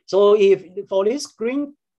 So if for this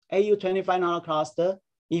green AU25 nanocluster,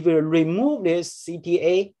 if we remove this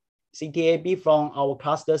CTAB from our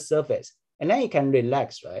cluster surface, and then you can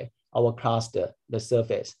relax, right, our cluster, the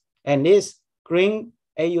surface. And this green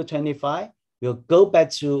AU25 will go back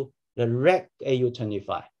to the red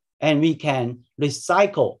AU25. And we can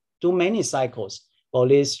recycle, do many cycles for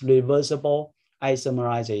these reversible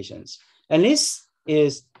isomerizations. And this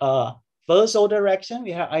is a first order reaction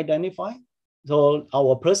we have identified. So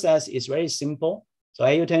our process is very simple. So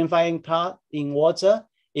AU25 in water,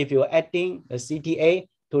 if you're adding the CTA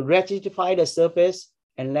to rigidify the surface,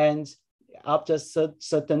 and then after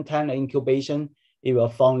certain time of incubation, it will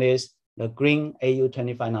form this, the green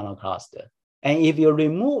AU25 nanocluster. And if you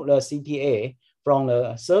remove the CTA from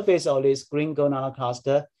the surface of this green gold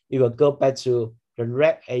nanocluster, it will go back to the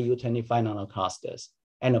red AU25 nanoclusters.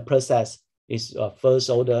 And the process is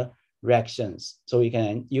first order reactions. So we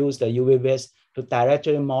can use the UV vis to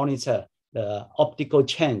directly monitor the optical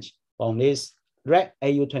change from this red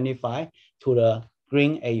AU25 to the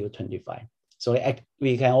green AU25. So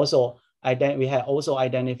we can also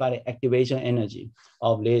identify the activation energy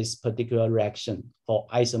of this particular reaction for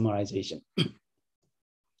isomerization.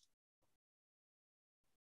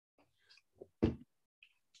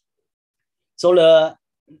 So the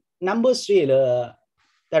number 3, the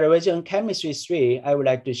derivation chemistry 3, I would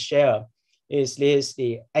like to share is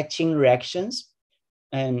the etching reactions.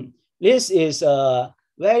 And this is a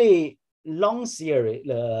very long series,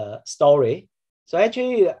 story. So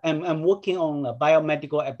actually, I'm working on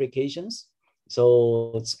biomedical applications.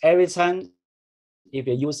 So it's every time if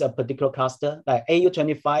you use a particular cluster, like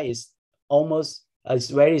AU25 is almost it's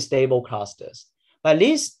very stable clusters. But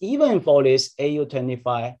this, even for this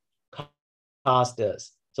AU25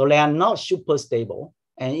 clusters, so they are not super stable,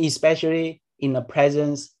 and especially in the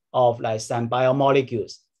presence of like some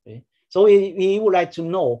biomolecules. Okay? So we would like to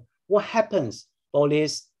know what happens for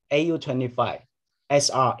this AU25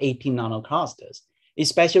 SR18 nanoclusters,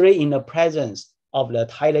 especially in the presence of the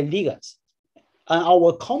tight ligands. And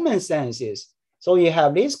our common sense is, so you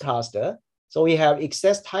have this cluster, so we have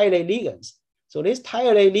excess tight ligands. So these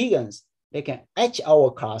tight ligands, they can etch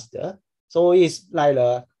our cluster. So it's like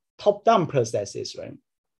a top-down processes, right?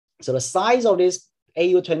 So the size of this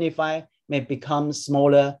AU25 may become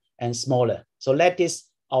smaller and smaller. So that is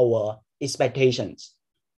our expectations.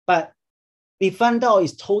 But we found out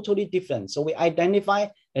it's totally different. So we identify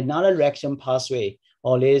another reaction pathway,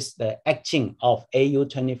 or this the etching of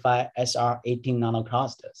AU25 SR18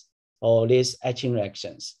 nanoclusters, or these etching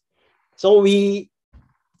reactions. So we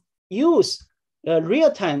use the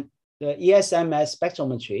real-time the ESMS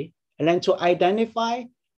spectrometry, and then to identify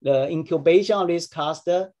the incubation of this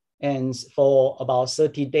cluster, and for about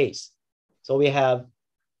 30 days. So we have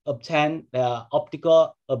obtained the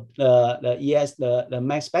optical, the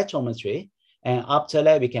mass spectrometry. And after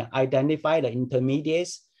that, we can identify the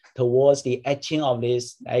intermediates towards the etching of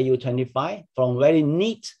this AU25 from very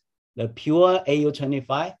neat, the pure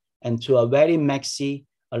AU25, and to a very messy,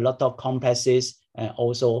 a lot of complexes, and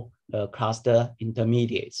also the cluster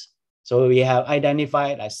intermediates. So we have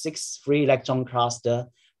identified like 6 free electron cluster,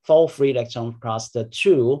 4 free electron cluster,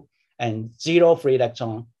 2, and 0 free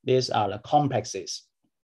electron. These are the complexes.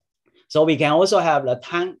 So we can also have the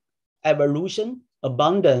time evolution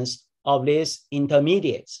abundance of these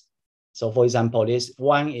intermediates. So for example, this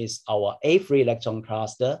one is our A free electron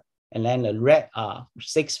cluster, and then the red are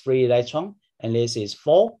 6 free electron, and this is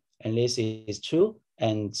 4, and this is 2,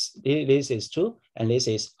 and this is 2, and this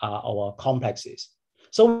is our complexes.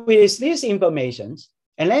 So with these informations,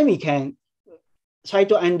 and then we can try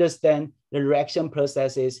to understand the reaction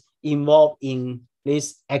processes involved in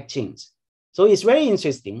these etchings. So it's very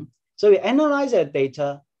interesting. So we analyze the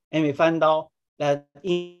data, and we find out that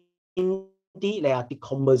indeed there are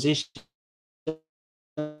decomposition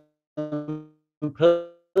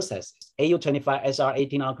processes. AU25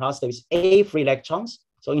 SR18 nanocluster with A free electrons.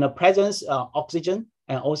 So in the presence of oxygen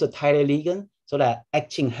and also tight ligand, so that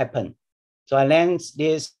etching happen. So and then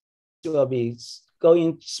this will be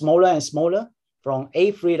going smaller and smaller from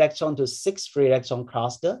A free electron to 6 free electron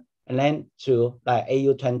cluster, and then to like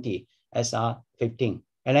AU20 SR15,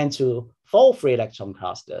 and then to 4 free electron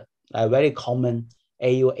cluster, like very common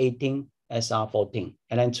AU18 SR14,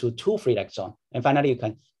 and then to 2 free electron. And finally, you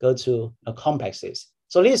can go to the complexes.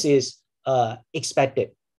 So this is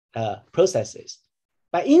expected processes.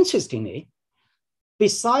 But interestingly,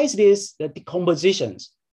 besides this, the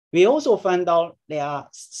decompositions, we also found out there are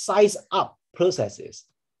size up processes.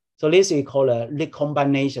 So this we call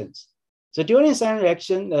recombinations. So during some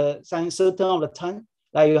reaction, some certain of the time,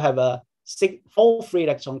 like you have a 4 free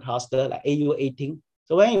electron cluster, like AU18.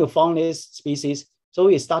 So when you form this species, so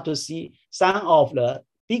we start to see some of the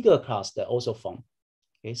bigger cluster also form.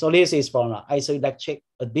 Okay, so this is from isoelectric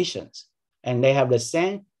additions, and they have the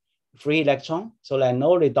same free electron, so there are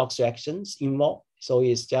no redox reactions involved. So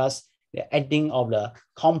it's just the adding of the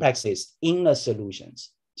complexes in the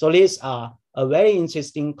solutions. So these are a very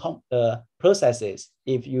interesting processes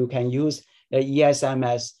if you can use the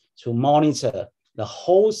ESMS to monitor the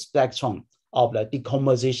whole spectrum of the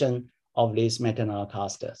decomposition of these metal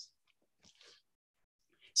nanoclusters.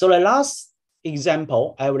 So the last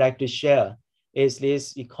example I would like to share is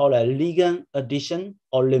this we call a ligand addition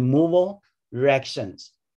or removal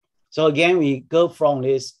reactions. So again, we go from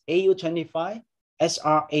this AU25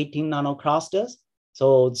 SR18 nanoclusters.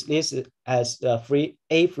 So this has free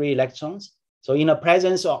electrons. So in the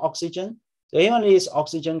presence of oxygen, so even this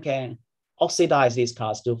oxygen can oxidize this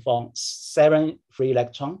class to form 7 free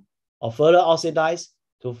electrons, or further oxidize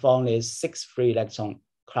to form these 6 free electron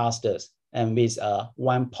clusters, and with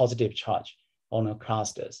 1 positive charge on the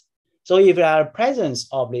clusters. So if there are presence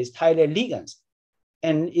of these tidal ligands,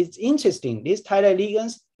 and it's interesting, these tidal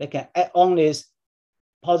ligands, they can add on this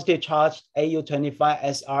positive charge Au25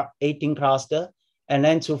 SR18 cluster, and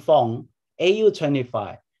then to form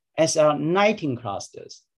Au25 SR19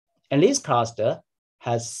 clusters. And this cluster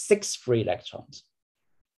has 6 free electrons.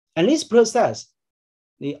 And this process,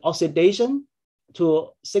 the oxidation to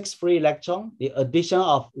 6 free electrons, the addition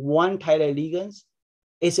of 1 tidal ligand,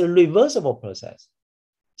 is a reversible process.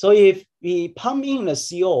 So if we pump in the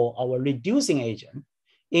CO, our reducing agent,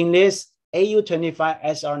 in this Au25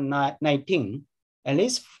 SR19, and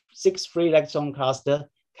this 6 free electron cluster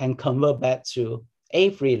can convert back to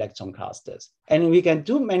 8 free electron clusters. And we can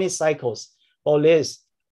do many cycles for this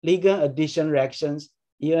ligand addition reactions,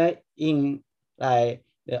 either in like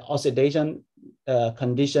the oxidation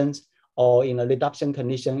conditions or in a reduction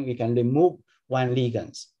condition, we can remove 1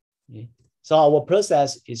 ligand. Okay. So our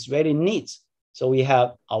process is very neat. So we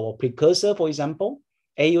have our precursor, for example,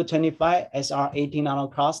 Au25 SR18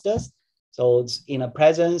 nanoclusters. So it's in the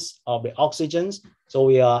presence of the oxygens. So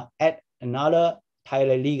we are at another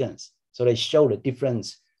tidal ligands. So they show the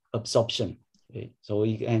different absorption. Okay. So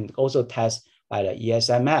we can also test by the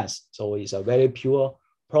ESMS. So it's a very pure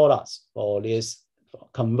product for this,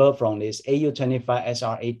 convert from this Au25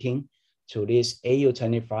 SR18 to this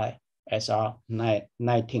Au25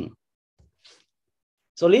 SR19.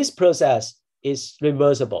 So this process is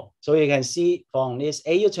reversible. So you can see from this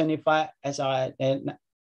Au25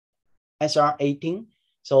 SR18,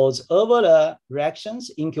 so it's over the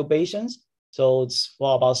reactions, incubations, so it's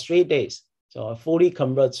for about 3 days. So fully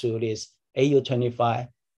convert to this Au25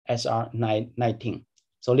 SR19.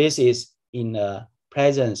 So this is in the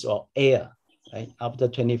presence of air, right, after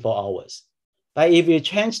 24 hours. But if you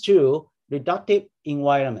change to reductive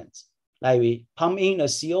environments, like we pump in a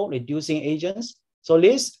CO reducing agents, so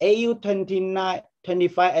this Au25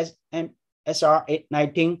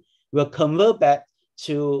 SR19 will convert back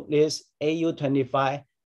to this Au25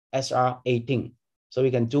 SR18. So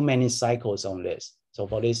we can do many cycles on this. So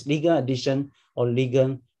for this ligand addition or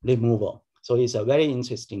ligand removal. So it's a very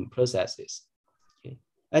interesting processes. Okay.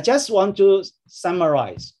 I just want to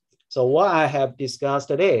summarize. So what I have discussed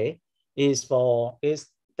today is for this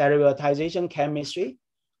derivatization chemistry,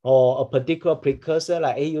 or a particular precursor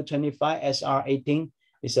like Au25 SR18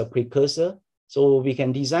 is a precursor. So we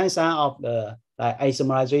can design some of the like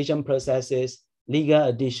isomerization processes, ligand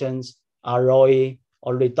additions, ROE,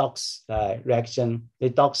 or redox reaction.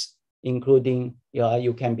 Redox including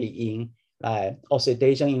you can be in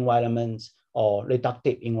oxidation environments or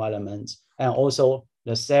reductive environments, and also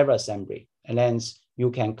the cell assembly. And then you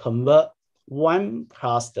can convert 1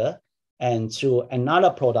 cluster and to another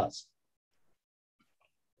product.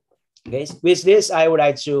 Okay. With this, I would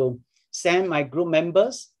like to thank my group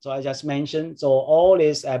members. So I just mentioned, so all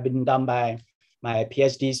this have been done by my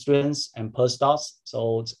PhD students and postdocs.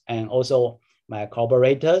 So, and also my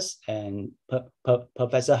collaborators and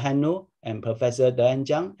Professor Hanu and Professor Dean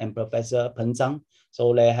Jiang and Professor Peng Zhang.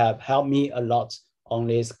 So they have helped me a lot on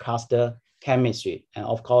this cluster chemistry, and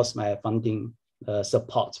of course my funding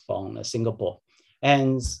support from Singapore.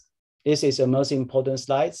 And this is the most important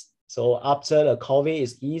slides. So after the COVID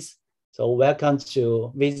is eased, so welcome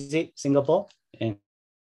to visit Singapore, and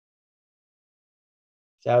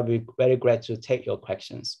I'll be very glad to take your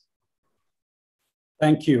questions.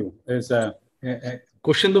 Thank you. There's a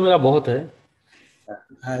question to mera bahut hai.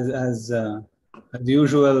 As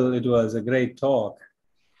usual, it was a great talk.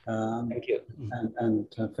 Thank you. And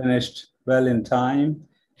finished well in time.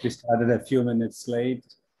 We started a few minutes late.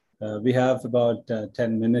 We have about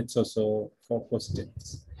 10 minutes or so for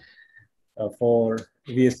questions.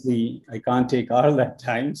 Obviously, I can't take all that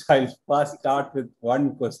time, so I'll first start with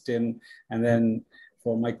 1 question, and then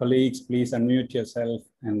for my colleagues, please unmute yourself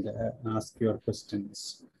and ask your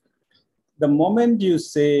questions. The moment you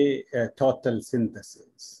say total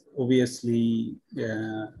synthesis, obviously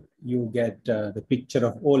you get the picture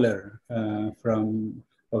of Euler from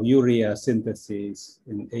urea synthesis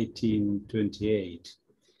in 1828.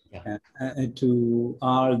 Yeah. To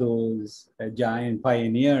all those giant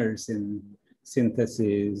pioneers in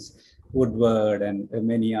synthesis, Woodward and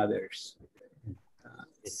many others.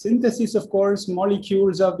 Synthesis, of course,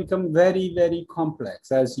 molecules have become very, very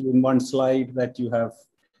complex, as in one slide that you have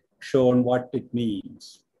shown what it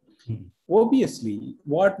means. Obviously,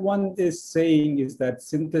 what one is saying is that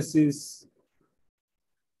synthesis,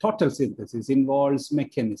 total synthesis, involves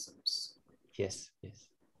mechanisms. Yes, yes.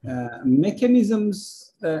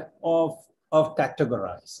 Mechanisms of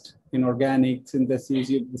categorized. In organic synthesis,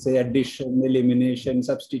 you say addition, elimination,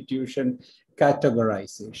 substitution,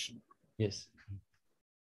 categorization. Yes.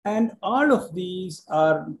 And all of these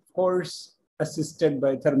are, of course, assisted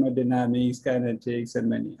by thermodynamics, kinetics, and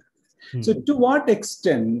many others. So to what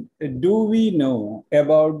extent do we know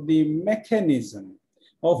about the mechanism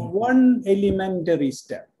of one elementary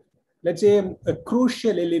step? Let's say a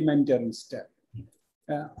crucial elementary step.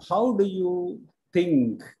 How do you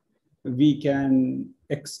think we can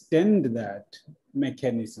extend that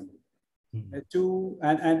mechanism to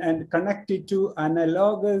and connect it to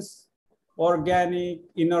analogous organic,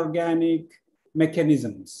 inorganic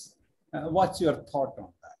mechanisms? What's your thought on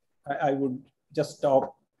that? I would just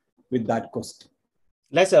stop with that question.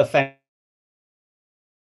 That's a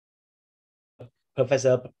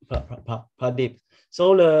Professor Pradeep.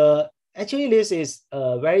 So actually, this is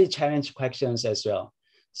a very challenging questions as well.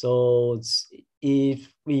 So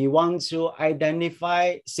if we want to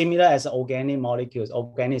identify, similar as organic molecules,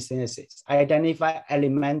 organic synthesis, identify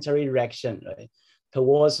elementary reaction, right,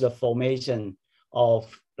 towards the formation of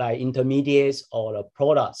like intermediates or the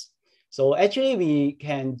products. So actually we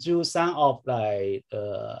can do some of like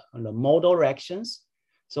the model reactions.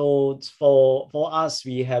 So for us,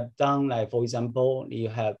 we have done like, for example, you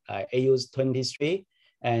have like AU23,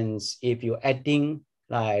 and if you're adding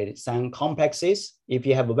like some complexes, if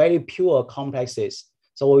you have very pure complexes,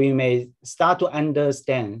 so we may start to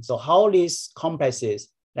understand, so how these complexes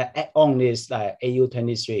like add on this like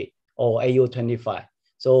AU23 or AU25.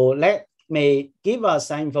 So that may give us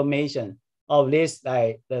some information of this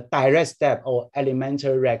like the direct step or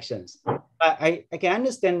elementary reactions. But I can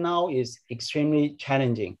understand now is extremely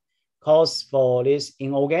challenging, because for this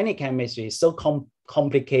inorganic chemistry is so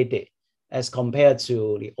complicated as compared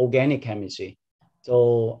to the organic chemistry.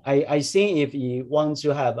 So I think if you want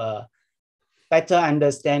to have a better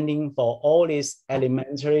understanding for all these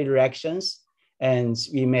elementary reactions, and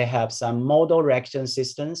we may have some model reaction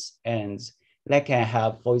systems, and that can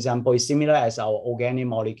have, for example, similar as our organic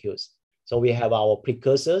molecules. So we have our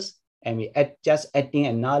precursors, and we just adding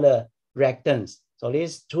another reactants. So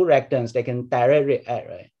these two reactants, they can directly add,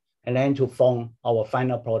 right? And then to form our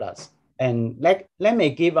final products. And that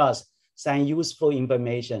may give us some useful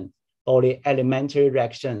information for the elementary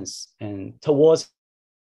reactions and towards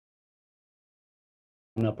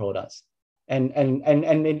final products. And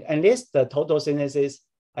this, the total synthesis,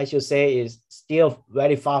 I should say, is still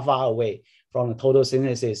very far away from the total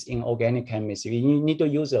synthesis in organic chemistry. You need to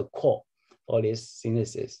use a core for this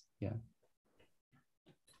synthesis. Yeah.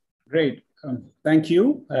 Great. Thank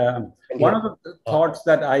you. One of the thoughts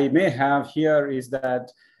that I may have here is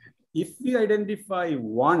that if we identify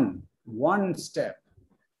one step,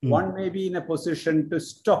 one may be in a position to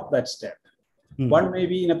stop that step. One may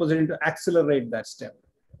be in a position to accelerate that step.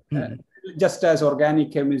 Just as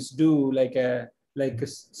organic chemists do, like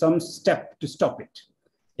some step to stop it.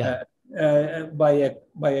 Yeah. By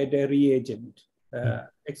a reagent,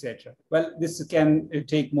 etc. Well, this can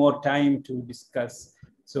take more time to discuss,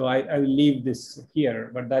 so I will leave this here,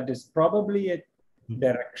 but that is probably a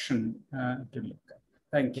direction to look at.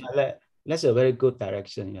 Thank you. Yeah, that's a very good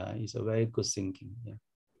direction. Yeah, it's a very good thinking. Yeah.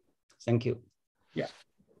 Thank you. Yeah.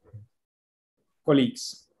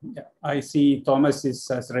 Colleagues, yeah. I see Thomas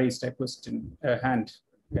has raised a question, hand.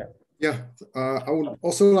 Yeah. Yeah, I would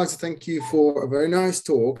also like to thank you for a very nice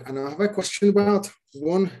talk. And I have a question about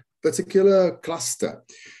one particular cluster.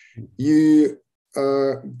 You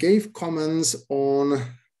gave comments on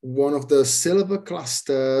one of the silver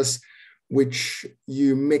clusters, which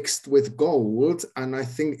you mixed with gold. And I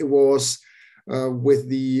think it was with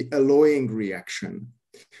the alloying reaction.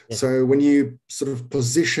 Yes. So when you sort of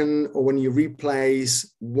position or when you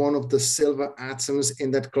replace one of the silver atoms in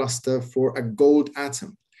that cluster for a gold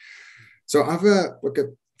atom. So I have a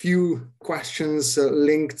few questions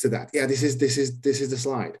linked to that. Yeah, this is the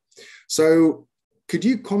slide. So could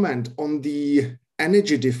you comment on the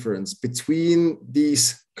energy difference between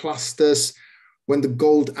these clusters when the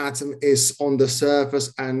gold atom is on the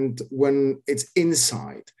surface and when it's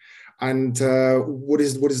inside? And what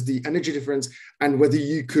is the energy difference? And whether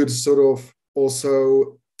you could sort of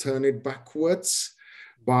also turn it backwards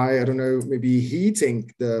by, I don't know, maybe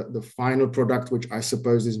heating the final product, which I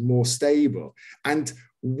suppose is more stable. And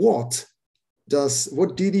what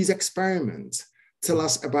do these experiments tell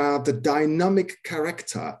us about the dynamic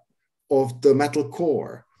character of the metal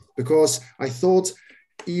core? Because I thought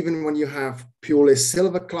even when you have purely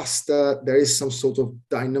silver cluster, there is some sort of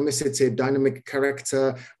dynamicity, dynamic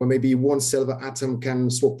character, where maybe one silver atom can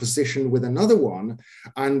swap position with another one.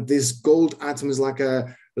 And this gold atom is like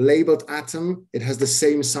a labeled atom. It has the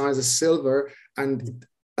same size as silver, and it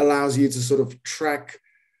allows you to sort of track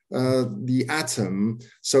the atom.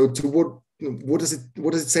 So to what does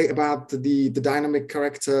it say about the dynamic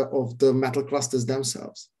character of the metal clusters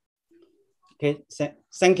themselves? Okay,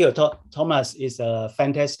 thank you, Thomas. It's a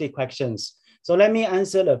fantastic questions. So let me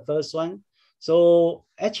answer the first one. So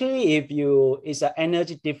actually, it's an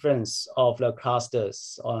energy difference of the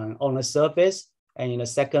clusters on the surface and in the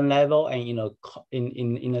second level and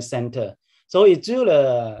in the center. So it do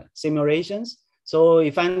the simulations. So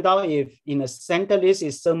we find out if in the center, this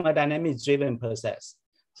is thermodynamic driven process.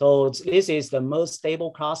 So this is the most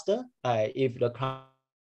stable cluster. If the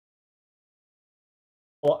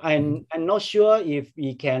I'm not sure if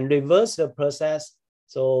we can reverse the process.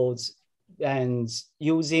 So and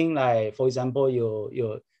using like, for example,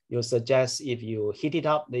 you suggest if you heat it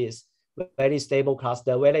up, this very stable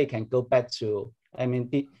cluster, whether it can go back to,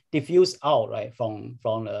 diffuse out right from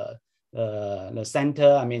the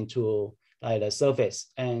center, to the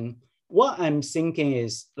surface. And what I'm thinking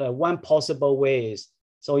is one possible way is,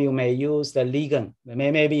 so you may use the ligand.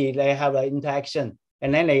 Maybe they have an interaction,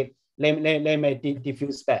 and then they may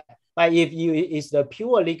diffuse back. But if it's the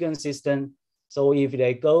pure ligand system, so if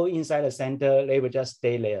they go inside the center, they will just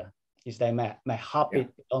stay there. It's like my heartbeat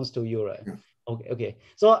belongs to you, right? Okay.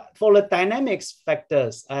 So for the dynamics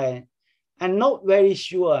factors, I'm not very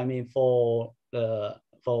sure. For the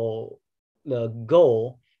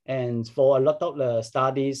goal, and for a lot of the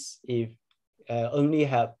studies, if only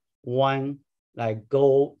have one like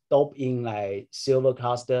gold doped in like silver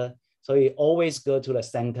cluster, so it always go to the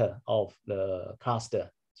center of the cluster.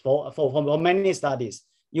 For many studies,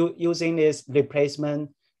 using this replacement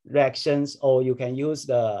reactions, or you can use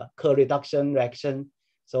the co-reduction reaction.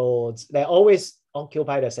 So they always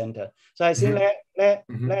occupy the center. So I think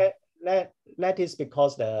that is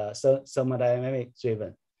because the thermodynamic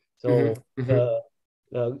driven. So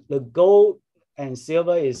the gold and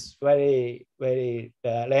silver is very, very,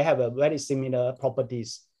 they have a very similar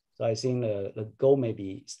properties. So I think the gold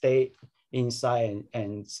maybe stay inside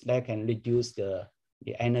and that can reduce the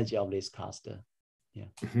energy of this cluster. Yeah.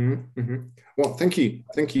 Well, thank you.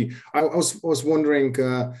 I was wondering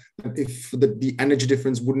if the energy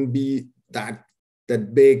difference wouldn't be that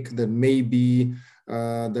big, that maybe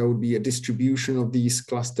there would be a distribution of these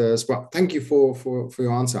clusters. Well, thank you for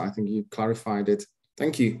your answer. I think you clarified it.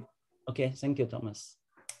 Thank you. Okay, thank you, Thomas.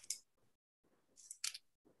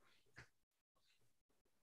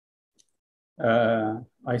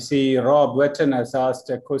 I see Rob Wetton has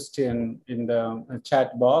asked a question in the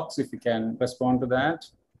chat box, if you can respond to that.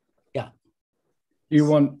 Yeah. You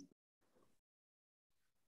want?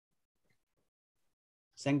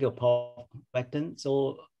 Thank you, Prof. Wetton.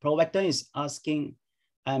 So Prof. Wetton is asking,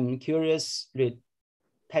 I'm curious with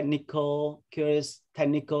technical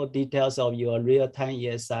details of your real-time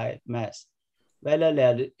ESI math, whether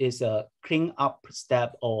there is a clean-up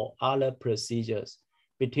step or other procedures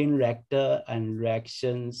between reactor and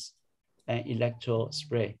reactions and electro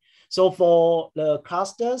spray. So for the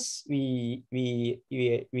clusters, we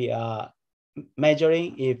are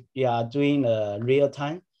measuring if we are doing a real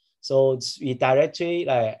time. So we directly,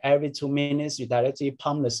 like every 2 minutes, we directly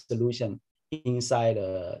pump the solution inside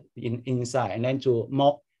inside, and then to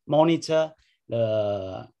monitor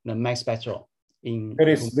the mass spectral.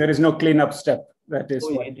 There is no cleanup step. That is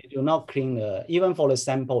so we do not clean even for the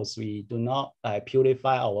samples. We do not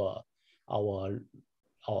purify our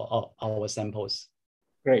samples.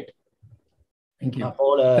 Great. Thank you.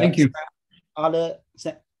 Thank you.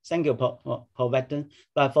 Thank you, Prof. Wetton.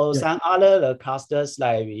 But for some other clusters,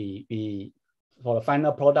 like we for the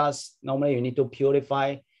final products, normally you need to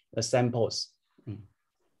purify the samples.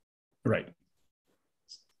 Right.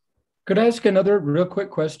 Could I ask another real quick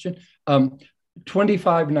question?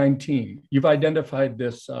 2519, you've identified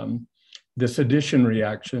this this addition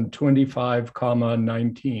reaction,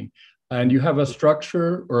 25,19, and you have a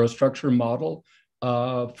structure or a structure model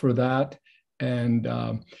for that. And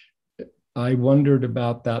I wondered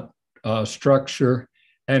about that structure.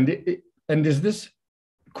 And is this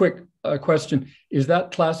quick question, is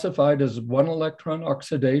that classified as 1 electron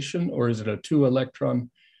oxidation, or is it a 2 electron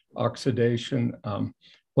oxidation?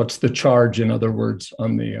 What's the charge, in other words,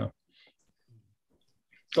 on the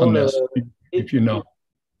on this, if you know?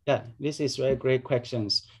 Yeah, this is very great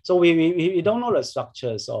questions. So we don't know the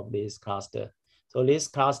structures of this cluster. So this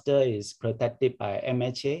cluster is protected by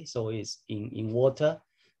MHA, so it's in water.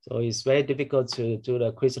 So it's very difficult to do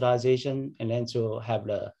the crystallization and then to have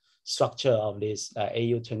the structure of this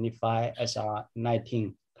AU25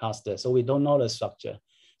 SR19 cluster. So we don't know the structure.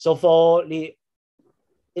 So for the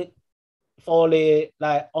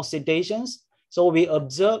like oxidations, so we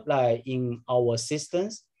observe like in our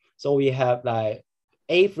systems. So we have like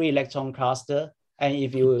a free electron cluster, and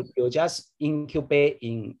if you just incubate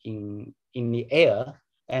in the air,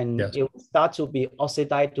 and yes. it will start to be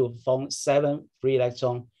oxidized to form 7 free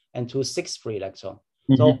electrons and 6 free electrons.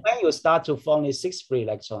 So when you start to form the 6 free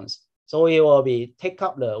electrons, so it will be take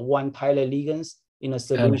up the 1 Tyler ligands in a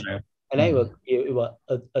solution, and then it will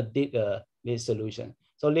addict the solution.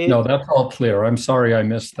 So no, that's all clear. I'm sorry I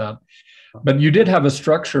missed that. But you did have a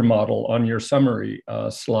structure model on your summary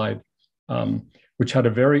slide, which had a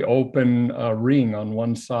very open ring on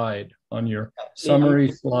one side on your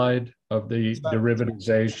summary slide of the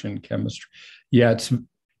derivatization chemistry. Yeah,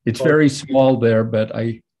 it's very small there, but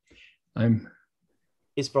I'm.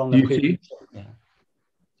 It's from the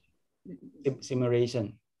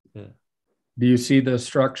simulation. Yeah. Do you see the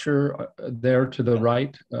structure there to the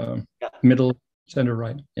right, middle, center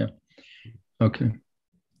right? Yeah. Okay.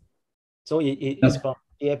 So it's from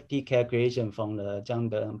DFT calculation from the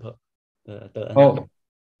Jianping. Oh,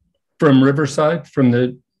 from Riverside, from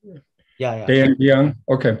the Jianping.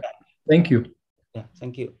 Okay, thank you. Yeah,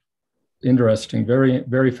 thank you. Interesting, very,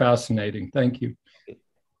 very fascinating. Thank you.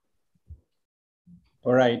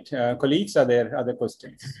 All right, colleagues, are there other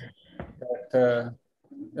questions?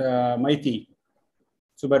 Maiti,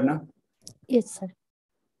 Subarna? Yes, sir.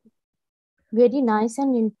 Very nice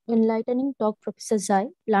and enlightening talk, Professor Zai.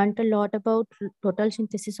 Learned a lot about total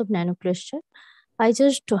synthesis of nanocluster. I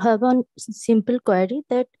just have a simple query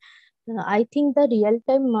that I think the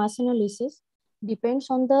real-time mass analysis depends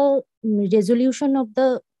on the resolution of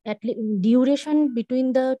the duration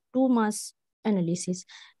between the 2 mass analysis,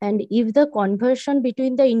 and if the conversion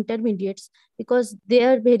between the intermediates, because they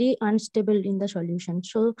are very unstable in the solution.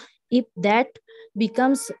 So if that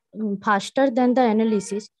becomes faster than the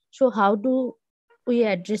analysis, so how do we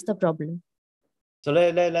address the problem? So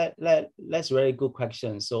that's very good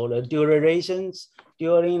question. So the durations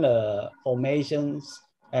during the formations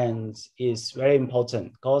and is very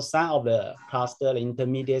important because some of the cluster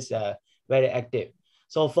intermediates are very active.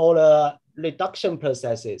 So for the reduction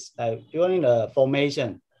processes, like during the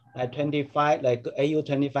formation, like 25, like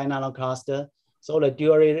AU25 nanocluster, so the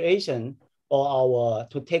duration for our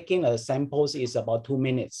to taking a samples is about 2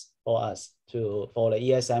 minutes for us for the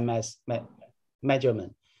ESMS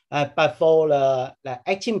measurement. But for the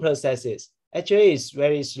etching processes, actually it's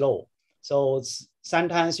very slow. So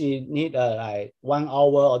sometimes you need like 1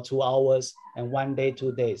 hour or 2 hours and 1 day,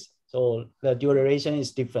 2 days. So the duration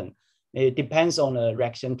is different. It depends on the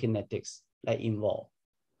reaction kinetics that involved.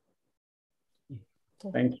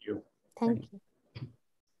 Thank you. Thank you.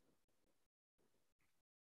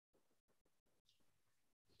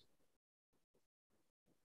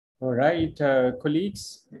 All right,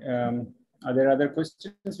 colleagues, are there other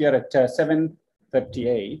questions? We are at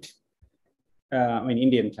 7:38, I mean,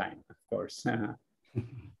 Indian time, of course.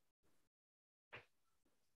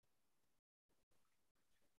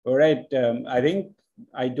 All right, I think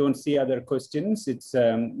I don't see other questions. It's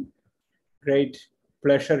great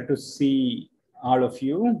pleasure to see all of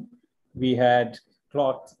you. We had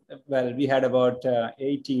about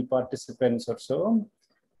 80 participants or so,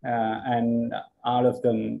 and all of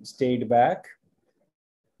them stayed back.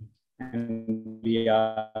 And we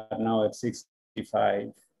are now at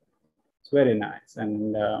 65. It's very nice.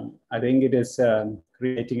 And I think it is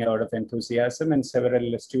creating a lot of enthusiasm, and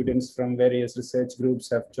several students from various research groups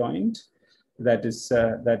have joined. That's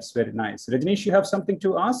very nice. Rajneesh, you have something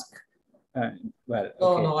to ask?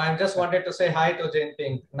 No, I just wanted to say hi to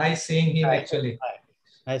Jianping. Nice seeing him, actually. Hi.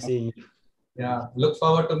 Nice seeing you. Yeah, look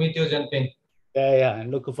forward to meet you, Jianping. Yeah,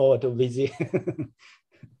 I'm looking forward to visit.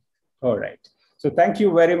 All right. So thank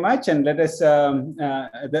you very much, and let us.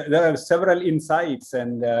 There are several insights,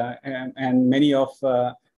 and many of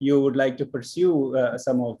you would like to pursue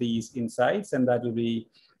some of these insights, and that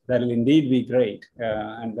will indeed be great.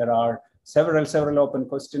 And there are several open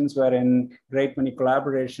questions wherein great many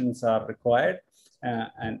collaborations are required,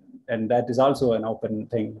 and that is also an open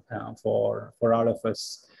thing for all of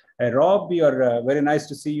us. Rob, you're very nice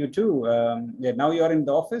to see you too. Now you're in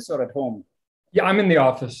the office or at home? Yeah, I'm in the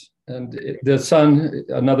office, and the sun,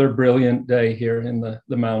 another brilliant day here in the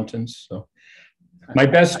mountains. So my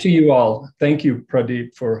best to you all. Thank you,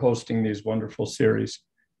 Pradeep, for hosting these wonderful series.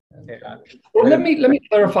 Well, let me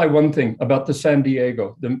clarify one thing about the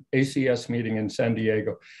ACS meeting in San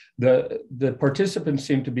Diego. The participants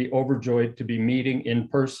seem to be overjoyed to be meeting in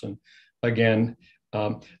person again.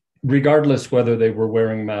 regardless whether they were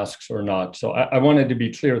wearing masks or not. So I wanted to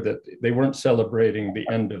be clear that they weren't celebrating the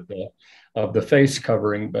end of the face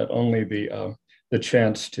covering, but only the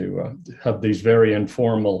chance to have these very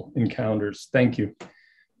informal encounters. Thank you.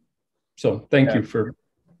 So thank you for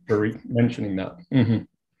mentioning that.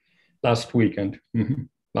 Last weekend.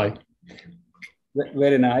 Bye.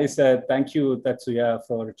 Very nice. Thank you, Tatsuya,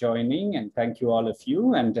 for joining, and thank you all of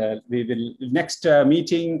you. And we will next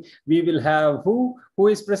meeting we will have who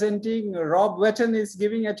is presenting. Rob Wetton is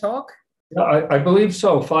giving a talk. I believe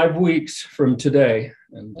so. 5 weeks from today.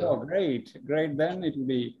 And, oh, great! Then it will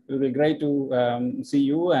be great to see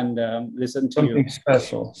you and listen to something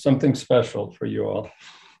you. Something special for you all.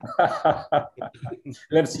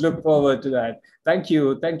 Let's look forward to that. Thank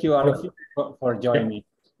you all of you for joining.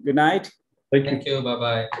 Good night. Thank you.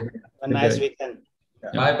 Bye-bye. A nice weekend.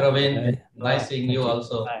 Bye, Praveen. Nice seeing you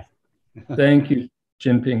also. Bye. Thank you,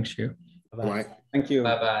 Jianping Xiu. Bye. Thank you.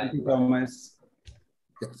 Bye-bye. Thank you, Thomas.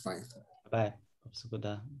 Yeah, fine. Bye.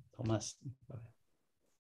 Thomas. Bye.